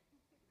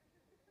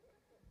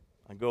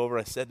 I go over,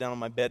 I sit down on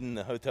my bed in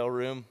the hotel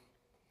room.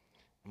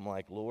 I'm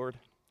like, Lord,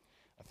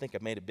 I think I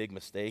made a big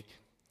mistake.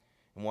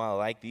 And while I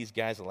like these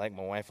guys, I like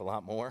my wife a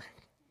lot more.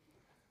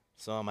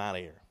 So I'm out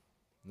of here.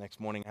 Next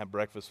morning, I have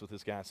breakfast with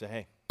this guy. I say,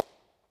 hey,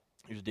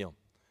 here's the deal.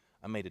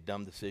 I made a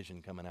dumb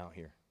decision coming out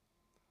here.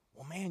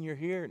 Well, man, you're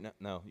here.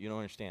 No, you don't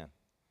understand.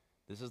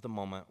 This is the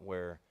moment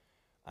where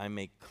I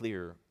make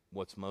clear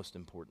what's most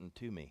important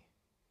to me.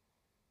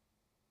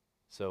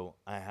 So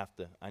I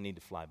need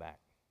to fly back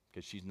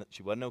because she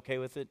wasn't okay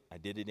with it. I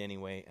did it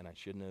anyway, and I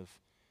shouldn't have,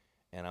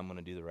 and I'm going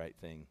to do the right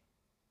thing,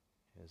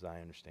 as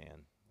I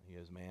understand. He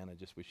goes, man, I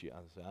just wish you,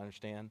 I said, I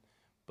understand,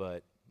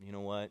 but you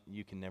know what?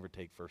 You can never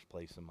take first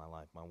place in my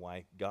life. My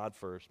wife, God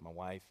first, my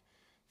wife,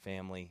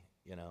 family,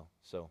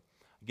 So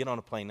I get on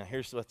a plane. Now,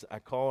 here's what I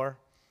call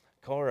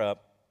her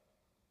up.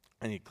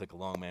 I need to click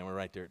along, man. We're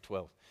right there at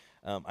 12.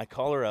 I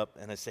call her up,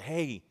 and I say,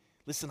 hey,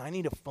 listen, I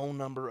need a phone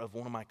number of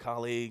one of my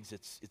colleagues.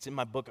 It's in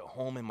my book at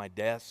home in my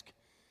desk.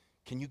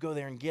 Can you go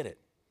there and get it?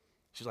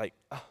 She's like,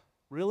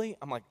 really?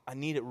 I'm like, I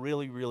need it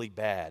really, really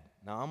bad.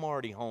 Now, I'm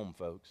already home,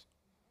 folks.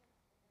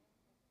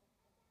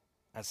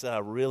 I said, I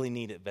really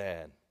need it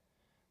bad.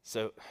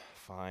 So,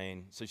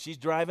 fine. So she's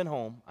driving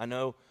home. I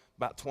know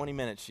about 20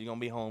 minutes she's going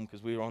to be home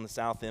because we were on the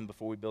south end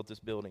before we built this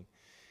building.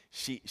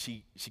 She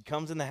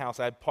comes in the house.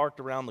 I had parked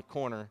around the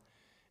corner,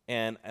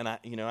 and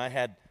I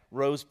had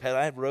rose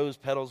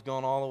petals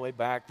going all the way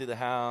back to the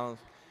house,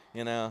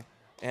 and I'm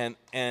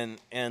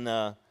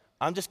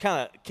just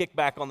kind of kicked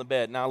back on the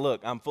bed. Now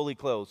look, I'm fully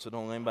clothed, so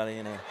don't let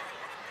anybody,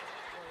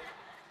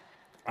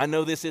 I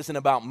know this isn't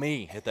about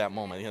me at that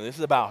moment. This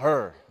is about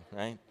her,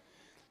 right?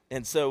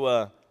 And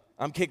so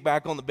I'm kicked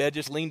back on the bed,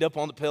 just leaned up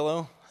on the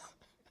pillow.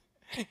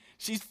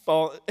 She's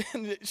falling.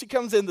 She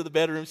comes into the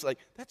bedroom. She's like,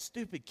 that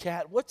stupid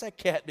cat. What's that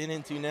cat been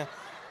into now?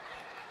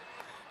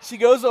 She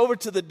goes over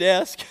to the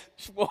desk.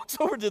 She walks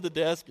over to the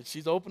desk, and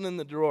she's opening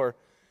the drawer.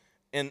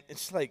 And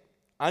it's like,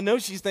 I know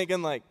she's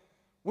thinking, like,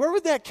 where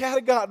would that cat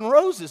have gotten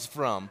roses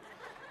from?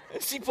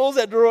 And she pulls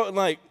that drawer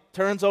and,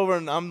 turns over,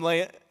 and I'm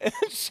laying. And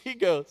she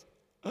goes,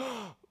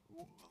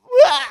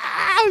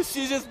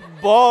 she just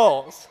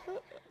bawls.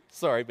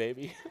 Sorry,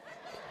 baby.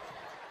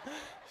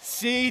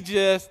 She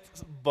just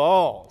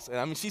bawls.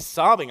 And she's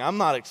sobbing. I'm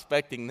not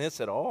expecting this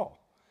at all.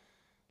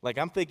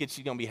 I'm thinking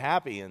she's going to be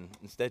happy, and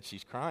instead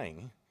she's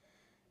crying.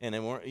 And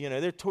then,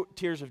 there are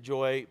tears of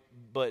joy,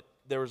 but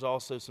there was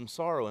also some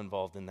sorrow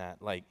involved in that,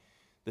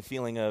 the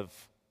feeling of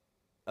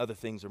other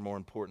things are more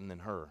important than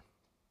her.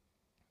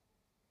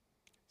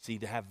 See,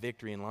 to have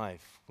victory in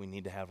life, we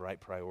need to have right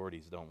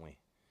priorities, don't we?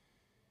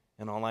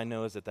 And all I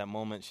know is at that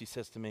moment, she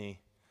says to me,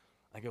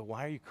 I go,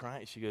 why are you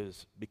crying? She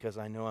goes, because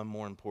I know I'm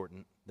more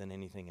important than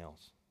anything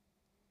else.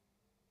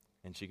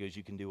 And she goes,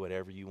 you can do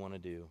whatever you want to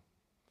do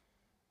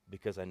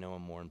because I know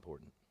I'm more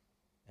important.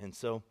 And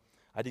so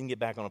I didn't get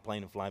back on a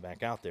plane and fly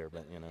back out there,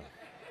 but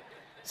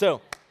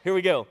So here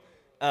we go.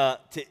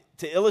 To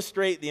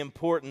illustrate the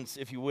importance,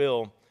 if you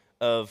will,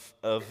 of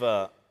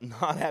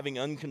not having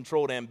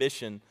uncontrolled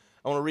ambition,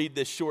 I want to read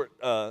this short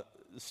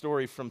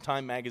story from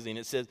Time Magazine.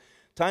 It says,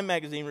 Time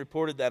Magazine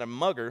reported that a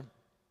mugger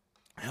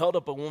held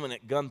up a woman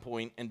at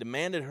gunpoint and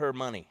demanded her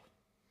money.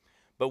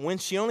 But when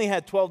she only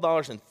had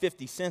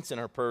 $12.50 in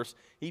her purse,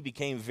 he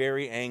became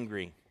very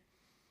angry.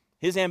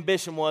 His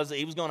ambition was that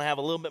he was going to have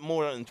a little bit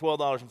more than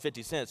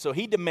 $12.50. So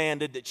he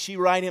demanded that she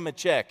write him a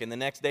check, and the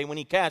next day when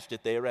he cashed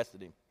it, they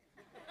arrested him.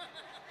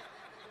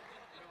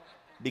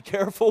 Be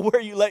careful where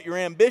you let your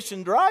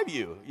ambition drive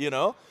you,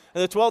 And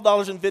the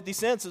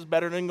 $12.50 is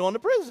better than going to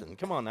prison.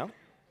 Come on now.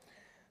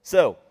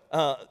 So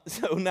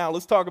now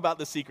let's talk about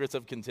the secrets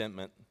of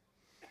contentment.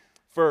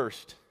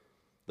 First,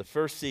 the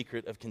first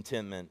secret of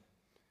contentment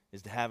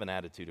is to have an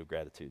attitude of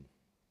gratitude.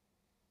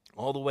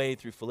 All the way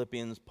through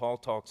Philippians, Paul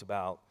talks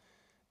about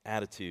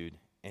attitude,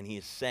 and he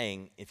is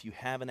saying if you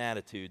have an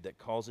attitude that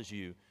causes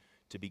you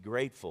to be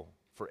grateful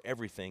for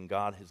everything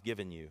God has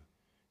given you,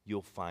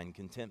 you'll find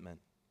contentment.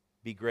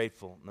 Be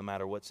grateful no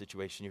matter what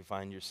situation you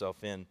find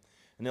yourself in.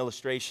 An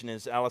illustration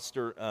is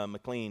Alistair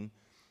MacLean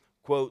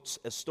quotes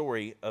a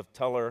story of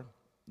Tuller,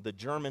 the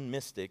German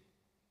mystic.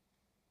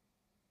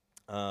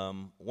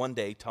 One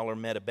day, Tuller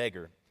met a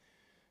beggar.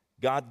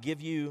 God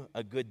give you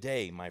a good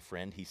day, my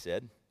friend, he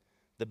said.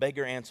 The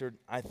beggar answered,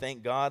 I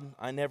thank God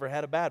I never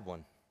had a bad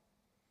one.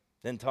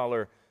 Then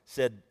Toller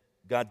said,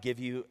 God give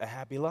you a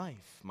happy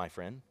life, my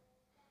friend.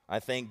 I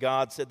thank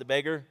God, said the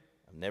beggar,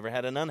 I've never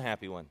had an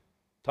unhappy one.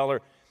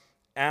 Toller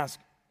asked,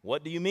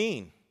 what do you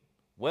mean?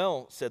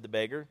 Well, said the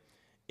beggar,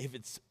 if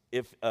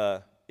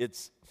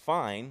it's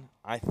fine,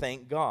 I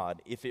thank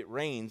God. If it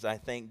rains, I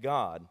thank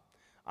God.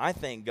 I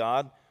thank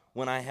God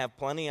when I have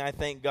plenty. I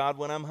thank God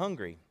when I'm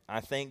hungry. I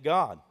thank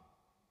God.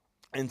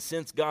 And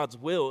since God's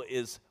will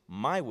is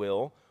my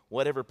will,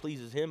 whatever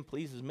pleases him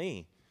pleases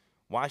me.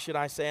 Why should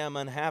I say I'm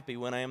unhappy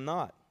when I am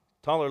not?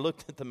 Toller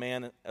looked at the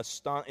man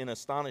in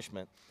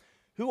astonishment.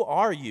 Who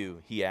are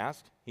you? He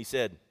asked. He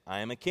said, I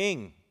am a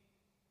king.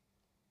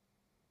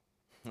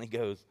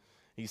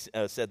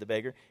 Said the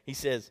beggar. He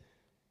says,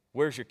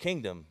 where's your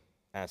kingdom?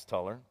 Asked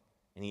Toller.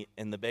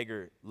 And the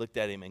beggar looked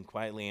at him and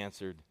quietly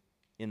answered,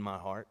 in my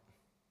heart.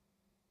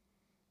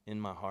 In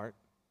my heart.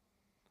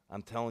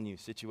 I'm telling you,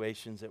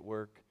 situations at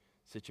work,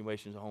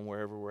 situations at home,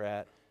 wherever we're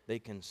at, they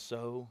can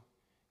so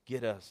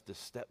get us to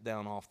step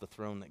down off the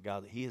throne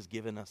that he has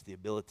given us the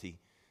ability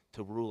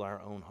to rule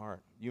our own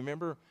heart. You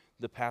remember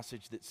the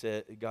passage that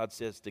said, God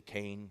says to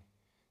Cain,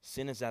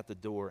 sin is at the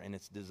door and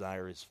its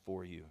desire is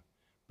for you,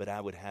 but I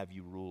would have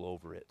you rule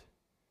over it.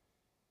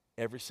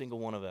 Every single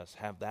one of us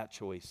have that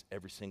choice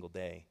every single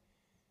day.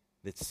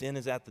 That sin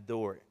is at the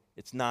door,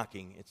 it's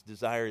knocking, its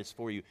desire is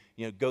for you.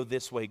 Go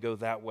this way, go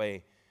that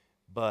way,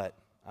 but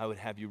I would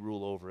have you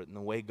rule over it. And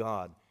the way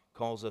God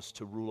calls us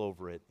to rule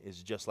over it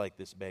is just like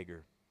this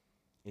beggar,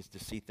 is to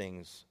see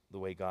things the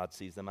way God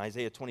sees them.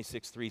 Isaiah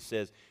 26:3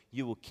 says,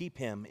 you will keep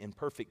him in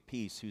perfect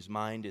peace whose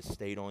mind is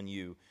stayed on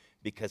you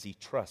because he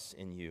trusts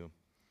in you.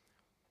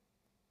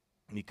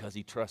 Because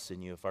he trusts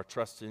in you. If our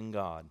trust is in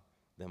God,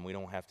 then we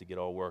don't have to get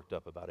all worked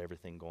up about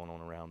everything going on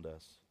around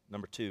us.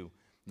 Number 2,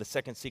 the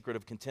second secret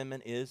of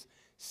contentment is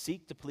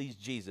seek to please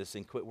Jesus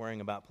and quit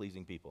worrying about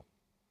pleasing people.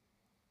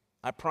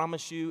 I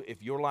promise you,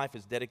 if your life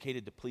is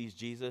dedicated to please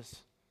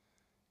Jesus,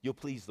 you'll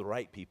please the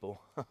right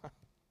people.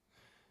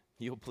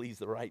 You'll please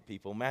the right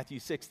people. Matthew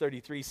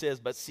 6:33 says,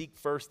 but seek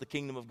first the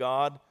kingdom of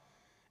God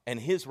and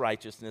his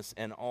righteousness,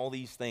 and all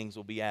these things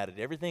will be added.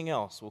 Everything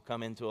else will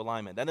come into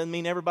alignment. That doesn't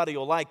mean everybody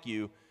will like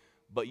you,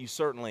 but you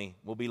certainly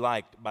will be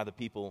liked by the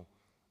people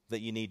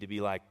that you need to be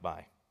liked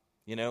by.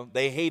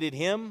 They hated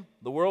him.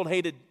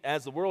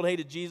 As the world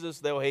hated Jesus,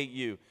 they'll hate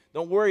you.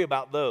 Don't worry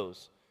about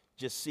those.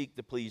 Just seek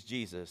to please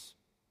Jesus.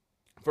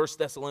 1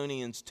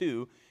 Thessalonians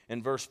 2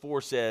 and verse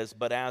 4 says,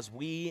 but as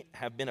we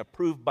have been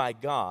approved by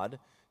God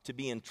to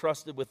be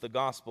entrusted with the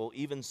gospel,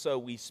 even so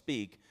we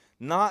speak,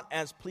 not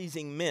as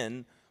pleasing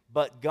men,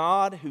 but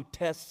God who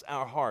tests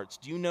our hearts.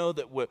 Do you know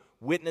that we're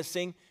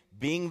witnessing,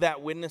 being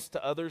that witness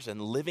to others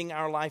and living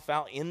our life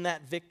out in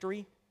that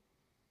victory?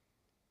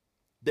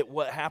 That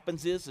what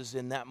happens is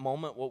in that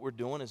moment what we're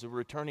doing is we're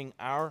returning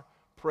our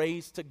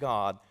praise to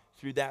God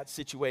through that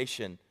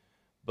situation.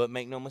 But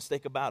make no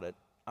mistake about it,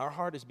 our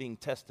heart is being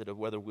tested of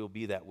whether we'll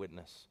be that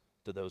witness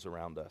to those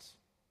around us.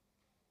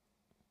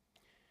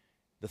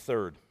 The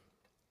third,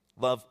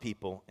 love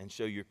people and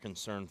show your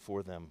concern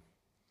for them.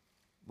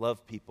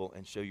 Love people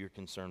and show your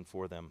concern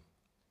for them.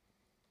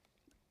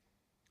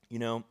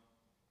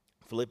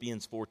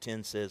 Philippians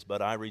 4:10 says,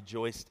 but I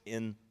rejoiced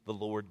in the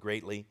Lord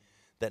greatly,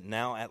 that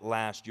now at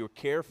last your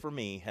care for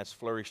me has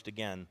flourished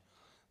again,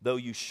 though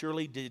you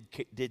surely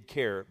did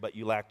care, but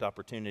you lacked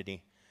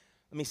opportunity.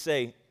 Let me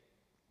say,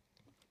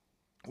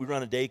 we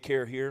run a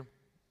daycare here.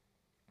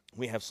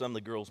 We have some of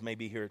the girls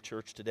maybe here at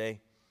church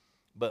today,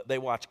 but they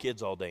watch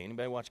kids all day.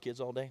 Anybody watch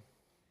kids all day?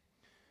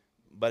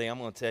 Buddy, I'm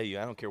going to tell you,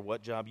 I don't care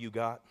what job you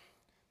got,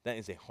 that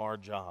is a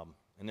hard job,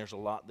 and there's a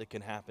lot that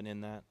can happen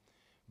in that.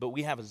 But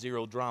we have a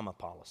zero drama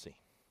policy.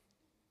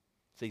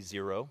 Say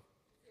zero.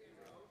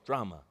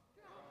 Drama.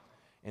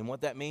 And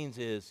what that means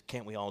is,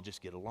 can't we all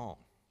just get along?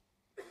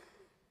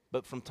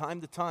 But from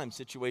time to time,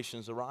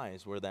 situations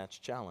arise where that's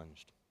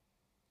challenged.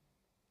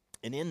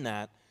 And in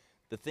that,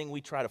 the thing we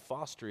try to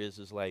foster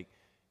is like,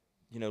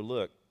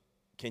 look,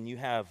 can you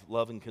have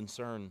love and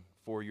concern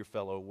for your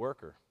fellow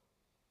worker?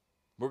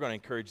 We're going to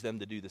encourage them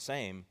to do the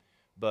same,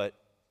 but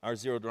our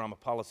zero drama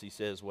policy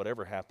says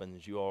whatever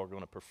happens, you all are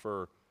going to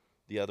prefer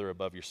the other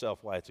above yourself.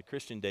 Why? It's a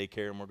Christian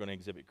daycare, and we're going to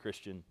exhibit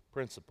Christian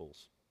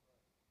principles.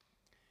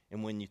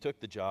 And when you took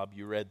the job,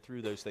 you read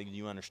through those things, and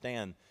you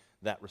understand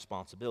that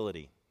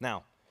responsibility.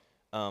 Now,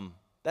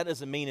 that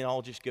doesn't mean it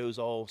all just goes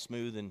all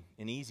smooth and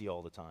easy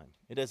all the time.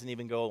 It doesn't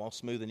even go all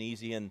smooth and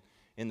easy in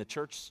the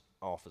church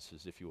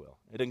offices, if you will.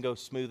 It doesn't go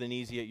smooth and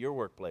easy at your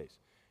workplace.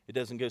 It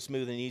doesn't go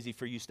smooth and easy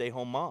for you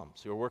stay-home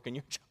moms who are working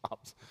your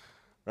jobs,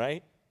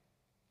 right?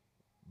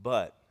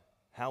 But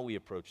how we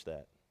approach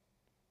that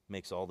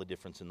makes all the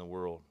difference in the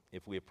world.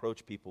 If we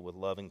approach people with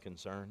love and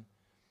concern,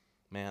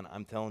 man,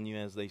 I'm telling you,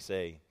 as they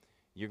say,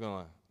 you're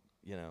going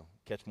to,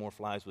 catch more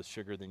flies with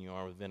sugar than you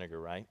are with vinegar,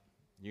 right?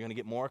 You're going to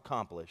get more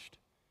accomplished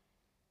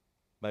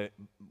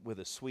with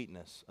a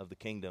sweetness of the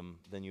kingdom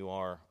than you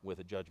are with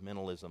a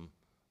judgmentalism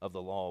of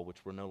the law,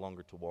 which we're no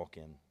longer to walk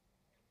in.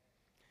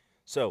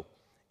 So,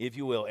 if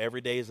you will,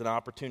 every day is an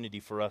opportunity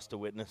for us to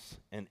witness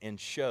and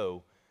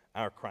show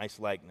our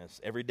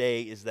Christ-likeness. Every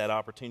day is that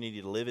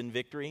opportunity to live in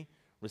victory,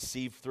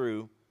 receive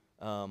through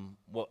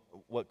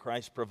what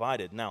Christ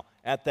provided. Now,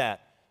 at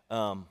that,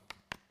 I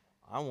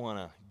want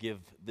to give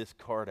this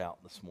card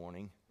out this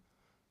morning.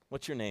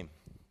 What's your name?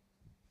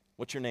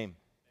 What's your name?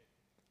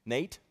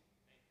 Nate?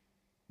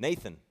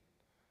 Nathan.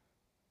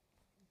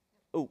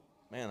 Oh,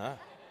 man, I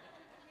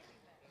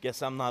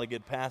guess I'm not a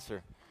good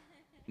passer.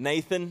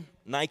 Nathan,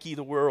 Nike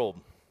the World.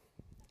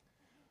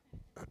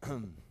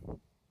 And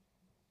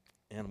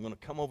I'm going to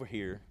come over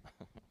here.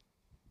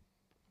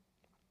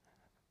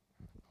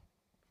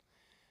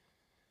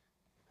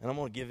 And I'm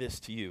going to give this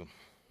to you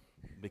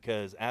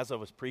because as I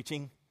was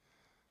preaching,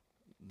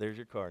 there's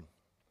your card.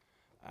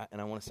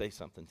 And I want to say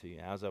something to you.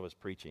 As I was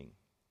preaching,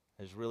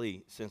 there's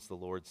really, since the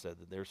Lord said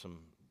that there's some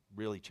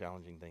really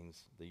challenging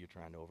things that you're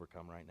trying to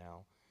overcome right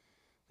now,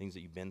 things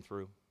that you've been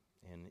through,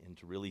 and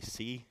to really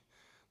see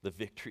the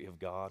victory of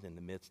God in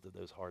the midst of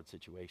those hard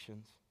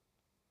situations.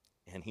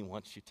 And he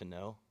wants you to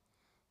know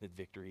that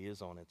victory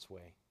is on its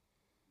way.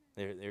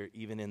 There,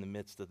 even in the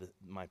midst of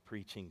my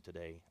preaching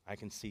today, I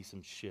can see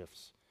some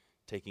shifts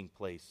taking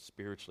place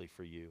spiritually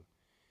for you.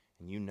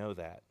 And you know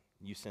that.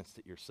 You sensed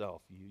it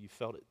yourself. You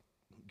felt it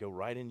go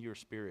right into your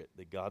spirit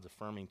that God's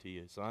affirming to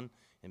you, son,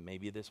 it may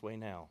be this way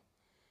now,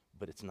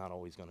 but it's not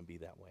always going to be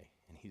that way.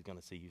 And he's going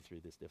to see you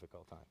through this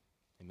difficult time.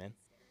 Amen?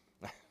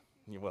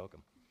 You're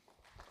welcome.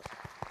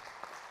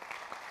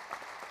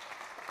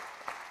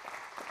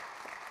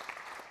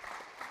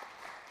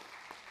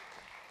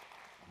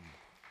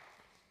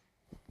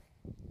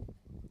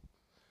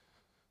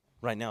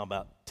 Right now,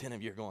 about 10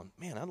 of you are going,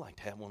 man, I'd like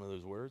to have one of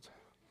those words.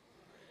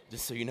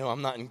 Just so you know,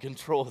 I'm not in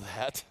control of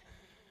that.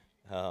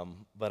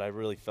 But I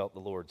really felt the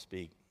Lord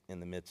speak in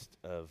the midst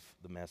of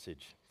the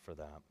message for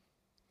that.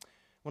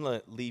 I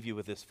want to leave you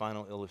with this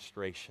final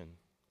illustration.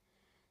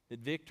 That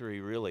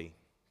victory really,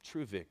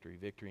 true victory,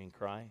 victory in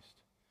Christ,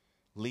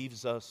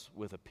 leaves us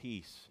with a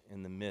peace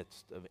in the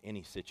midst of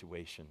any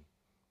situation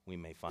we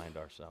may find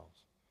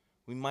ourselves.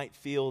 We might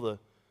feel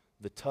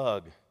the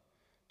tug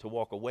to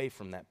walk away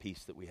from that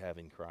peace that we have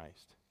in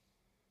Christ.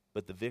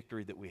 But the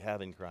victory that we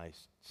have in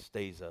Christ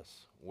stays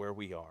us where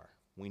we are.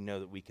 We know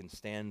that we can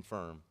stand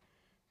firm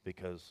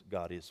because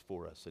God is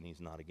for us and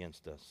he's not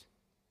against us.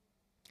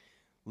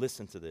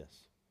 Listen to this.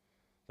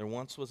 There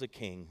once was a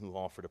king who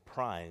offered a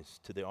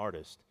prize to the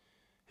artist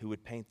who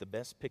would paint the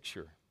best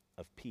picture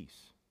of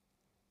peace.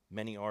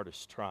 Many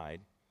artists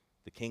tried.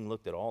 The king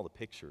looked at all the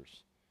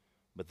pictures,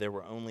 but there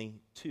were only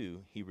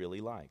two he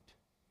really liked,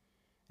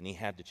 and he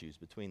had to choose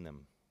between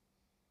them.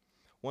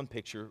 One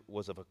picture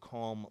was of a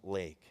calm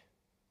lake.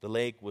 The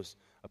lake was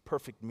a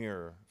perfect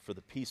mirror for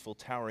the peaceful,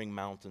 towering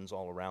mountains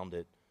all around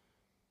it.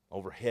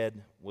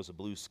 Overhead was a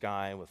blue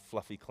sky with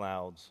fluffy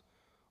clouds.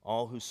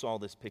 All who saw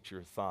this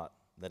picture thought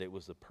that it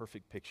was the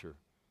perfect picture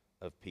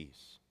of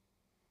peace.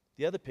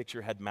 The other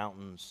picture had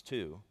mountains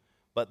too,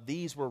 but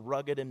these were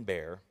rugged and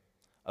bare.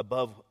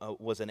 Above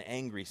was an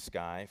angry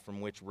sky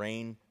from which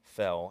rain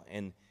fell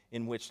and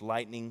in which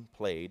lightning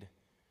played.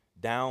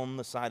 Down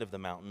the side of the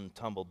mountain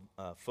tumbled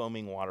a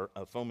foaming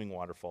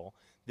waterfall.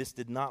 This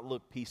did not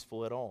look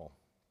peaceful at all.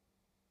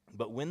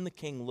 But when the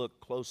king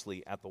looked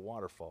closely at the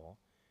waterfall,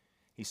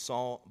 he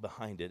saw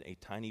behind it a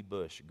tiny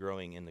bush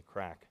growing in the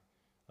crack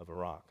of a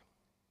rock.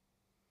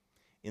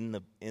 In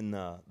the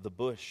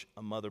bush,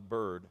 a mother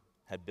bird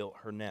had built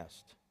her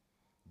nest.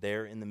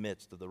 There in the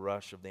midst of the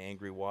rush of the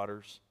angry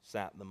waters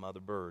sat the mother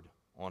bird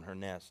on her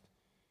nest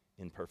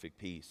in perfect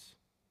peace.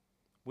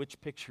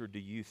 Which picture do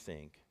you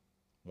think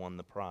won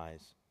the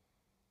prize?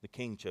 The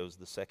king chose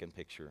the second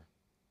picture.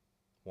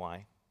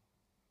 Why?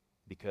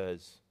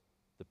 Because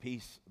the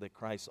peace that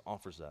Christ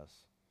offers us,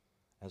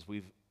 as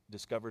we've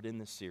discovered in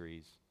this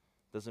series,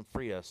 doesn't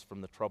free us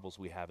from the troubles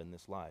we have in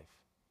this life.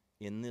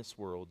 In this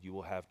world, you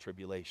will have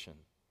tribulation.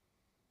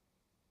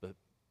 But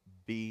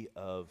be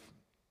of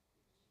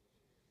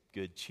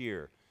good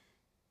cheer.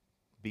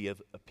 Be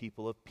of a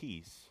people of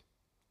peace.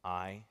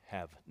 I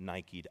have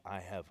Nike'd.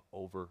 I have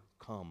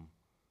overcome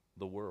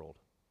the world.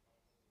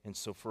 And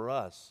so for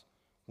us,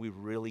 we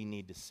really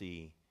need to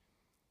see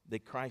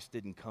that Christ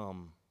didn't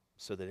come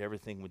so that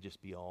everything would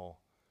just be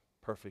all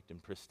perfect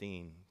and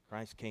pristine.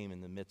 Christ came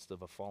in the midst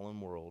of a fallen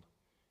world,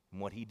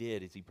 and what he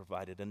did is he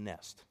provided a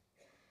nest.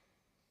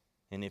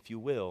 And if you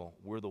will,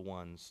 we're the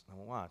ones, now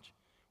watch,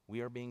 we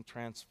are being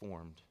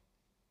transformed,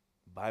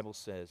 the Bible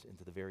says,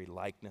 into the very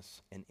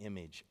likeness and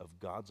image of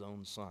God's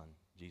own Son,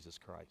 Jesus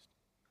Christ.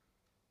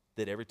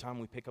 That every time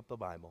we pick up the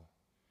Bible,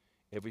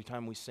 every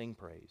time we sing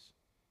praise,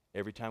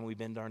 every time we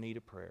bend our knee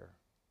to prayer,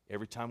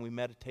 every time we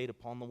meditate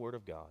upon the Word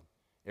of God,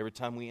 every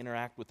time we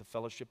interact with the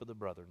fellowship of the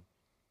brethren,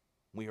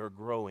 we are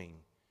growing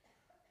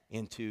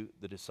into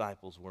the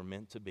disciples we're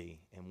meant to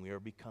be, and we are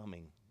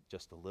becoming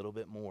just a little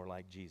bit more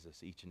like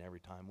Jesus each and every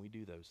time we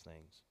do those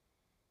things.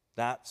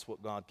 That's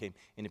what God came.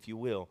 And if you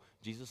will,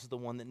 Jesus is the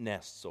one that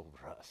nests over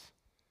us.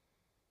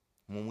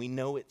 When we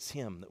know it's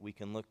him that we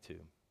can look to,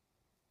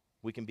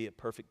 We can be at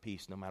perfect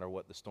peace no matter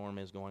what the storm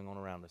is going on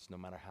around us, no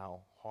matter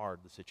how hard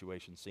the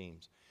situation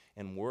seems.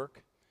 And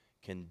work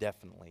can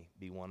definitely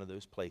be one of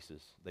those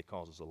places that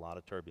causes a lot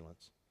of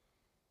turbulence.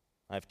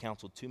 I've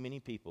counseled too many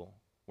people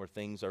where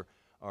things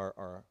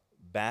are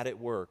bad at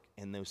work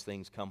and those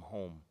things come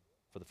home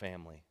for the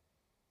family.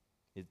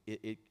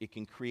 It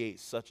can create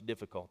such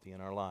difficulty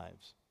in our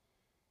lives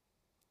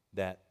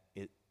that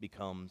it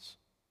becomes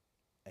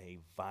a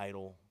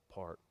vital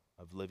part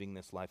of living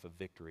this life of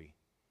victory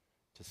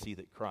to see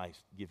that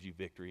Christ gives you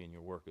victory in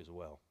your work as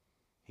well.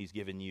 He's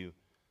given you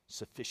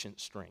sufficient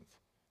strength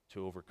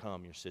to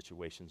overcome your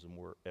situations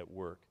at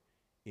work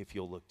if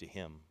you'll look to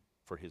Him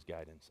for His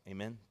guidance.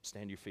 Amen?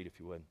 Stand to your feet if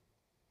you would.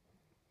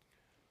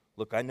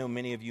 Look, I know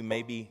many of you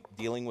may be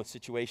dealing with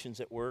situations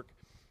at work,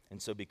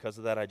 and so because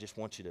of that, I just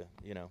want you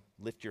to,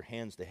 lift your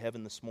hands to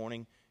heaven this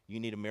morning. You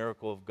need a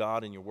miracle of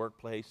God in your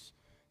workplace,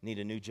 need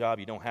a new job,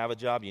 you don't have a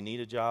job, you need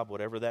a job,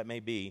 whatever that may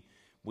be.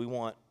 We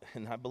want,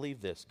 and I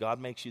believe this, God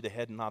makes you the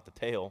head and not the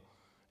tail,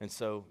 and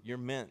so you're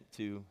meant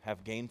to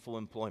have gainful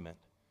employment.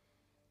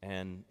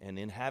 And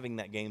in having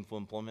that gainful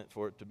employment,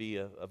 for it to be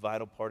a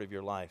vital part of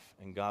your life,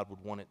 and God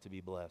would want it to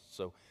be blessed.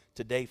 So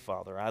today,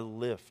 Father, I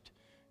lift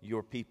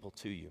your people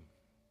to you.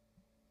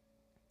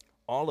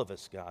 All of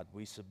us, God,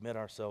 we submit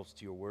ourselves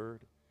to your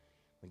word,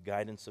 the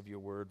guidance of your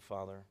word,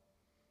 Father.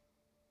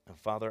 And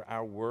Father,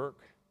 our work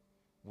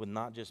would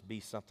not just be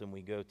something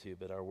we go to,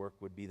 but our work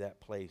would be that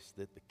place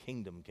that the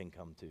kingdom can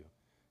come to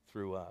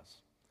through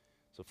us.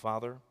 So,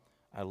 Father,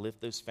 I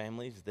lift those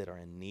families that are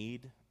in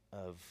need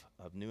of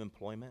new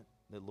employment,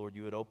 that, Lord,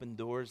 you would open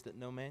doors that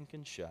no man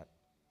can shut,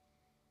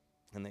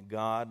 and that,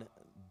 God,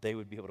 they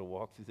would be able to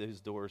walk through those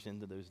doors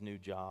into those new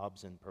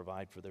jobs and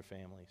provide for their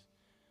families.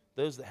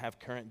 Those that have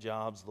current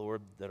jobs,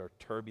 Lord, that are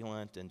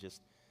turbulent and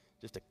just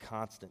a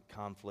constant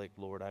conflict,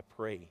 Lord, I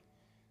pray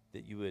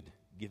that you would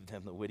give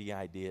them the witty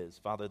ideas.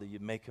 Father, that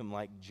you'd make them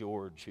like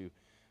George, who,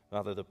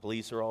 Father, the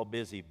police are all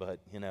busy, but,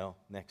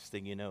 next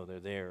thing you know, they're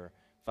there.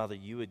 Father,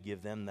 you would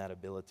give them that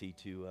ability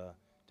to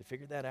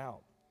figure that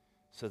out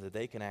so that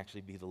they can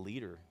actually be the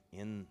leader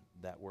in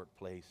that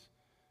workplace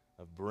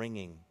of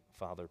bringing,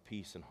 Father,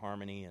 peace and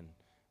harmony and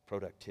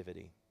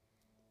productivity.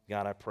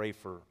 God, I pray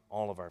for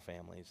all of our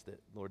families that,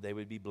 Lord, they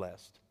would be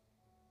blessed.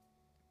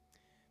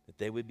 That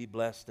they would be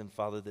blessed, and,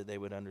 Father, that they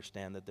would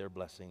understand that their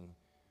blessing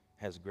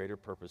has greater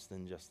purpose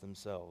than just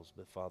themselves.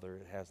 But, Father,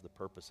 it has the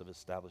purpose of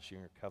establishing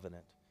your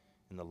covenant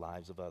in the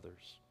lives of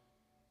others.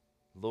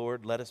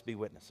 Lord, let us be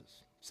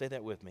witnesses. Say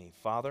that with me.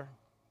 Father,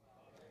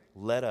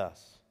 let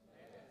us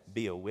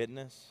be a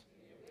witness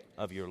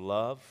of your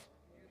love,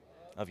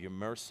 of your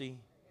mercy,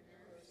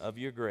 of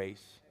your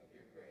grace,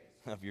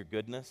 of your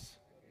goodness,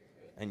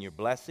 and your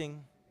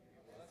blessing,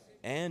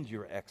 and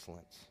your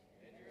excellence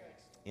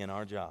in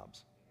our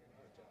jobs.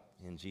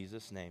 In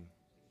Jesus' name,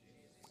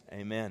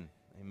 amen.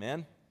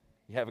 Amen.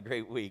 You have a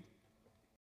great week.